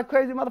dealing with a lot of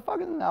crazy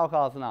motherfuckers in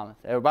Alcoholics Anonymous.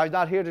 Everybody's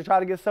not here to try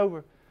to get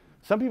sober.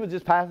 Some people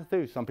just pass it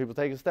through. Some people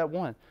take it step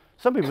 1.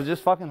 Some people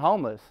just fucking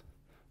homeless.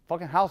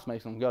 Fucking house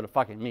makes them go to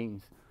fucking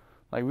meetings.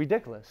 Like,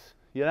 ridiculous,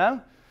 you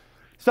know?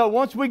 So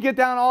once we get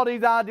down all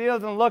these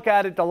ideas and look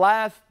at it, the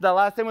last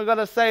thing we're going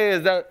to say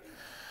is that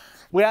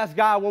we ask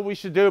God what we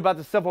should do about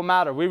the simple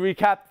matter. We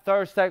recap the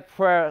third step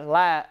prayer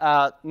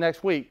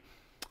next week.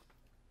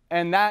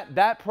 And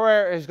that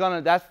prayer is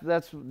gonna,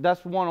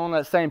 that's one on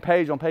that same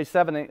page, on page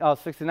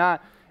 69.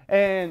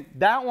 And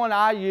that one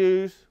I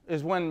use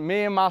is when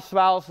me and my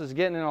spouse is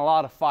getting in a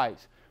lot of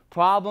fights.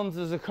 Problems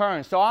is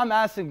occurring. So I'm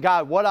asking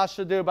God what I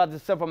should do about the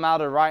simple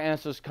matter. The right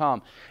answers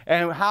come.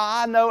 And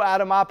how I know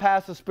out of my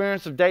past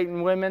experience of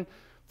dating women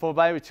for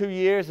maybe 2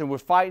 years and we're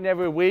fighting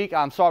every week,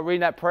 I'm start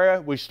reading that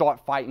prayer, we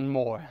start fighting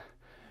more.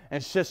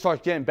 And shit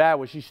starts getting bad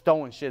when she's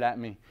throwing shit at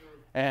me.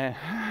 And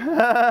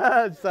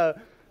so...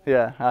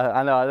 yeah,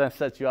 I know. I didn't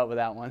set you up with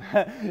that one.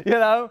 You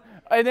know?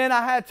 And then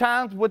I had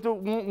times with the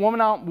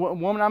woman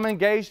I'm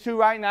engaged to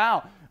right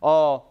now.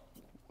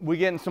 We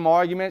get in some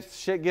arguments.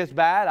 Shit gets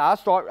bad.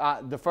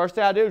 The first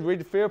thing I do is read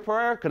the fear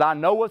prayer because I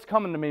know what's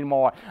coming to me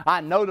tomorrow.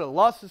 I know the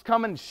lust is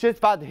coming. Shit's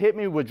about to hit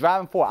me with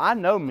driving forward. I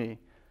know me.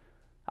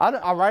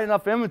 I write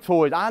enough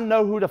inventories. I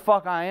know who the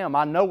fuck I am.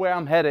 I know where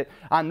I'm headed.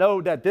 I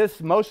know that this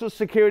emotional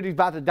security is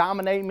about to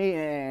dominate me.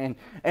 And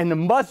as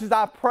much as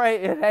I pray,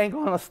 it ain't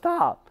going to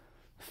stop.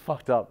 It's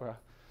fucked up, bro.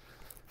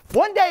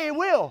 One day it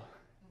will.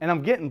 And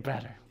I'm getting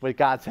better with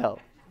God's help.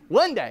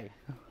 One day.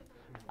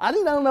 I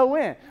just don't know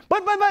when.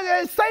 But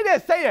say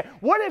this.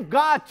 What if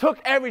God took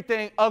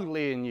everything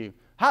ugly in you?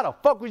 How the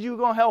fuck was you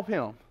going to help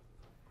him?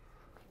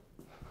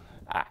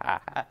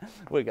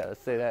 We got to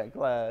say that in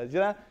class, you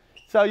know?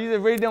 So you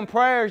just read them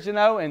prayers, you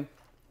know, and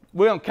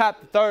we're going to cap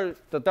the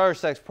third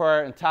sex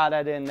prayer and tie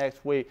that in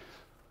next week.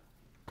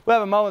 We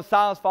have a moment of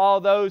silence for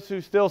all those who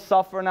are still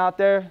suffering out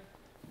there.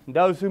 And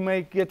those who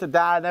may get to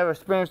die and never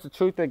experience the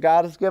truth that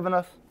God has given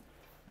us.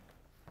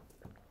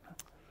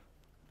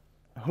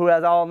 Who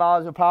has all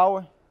knowledge and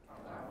power?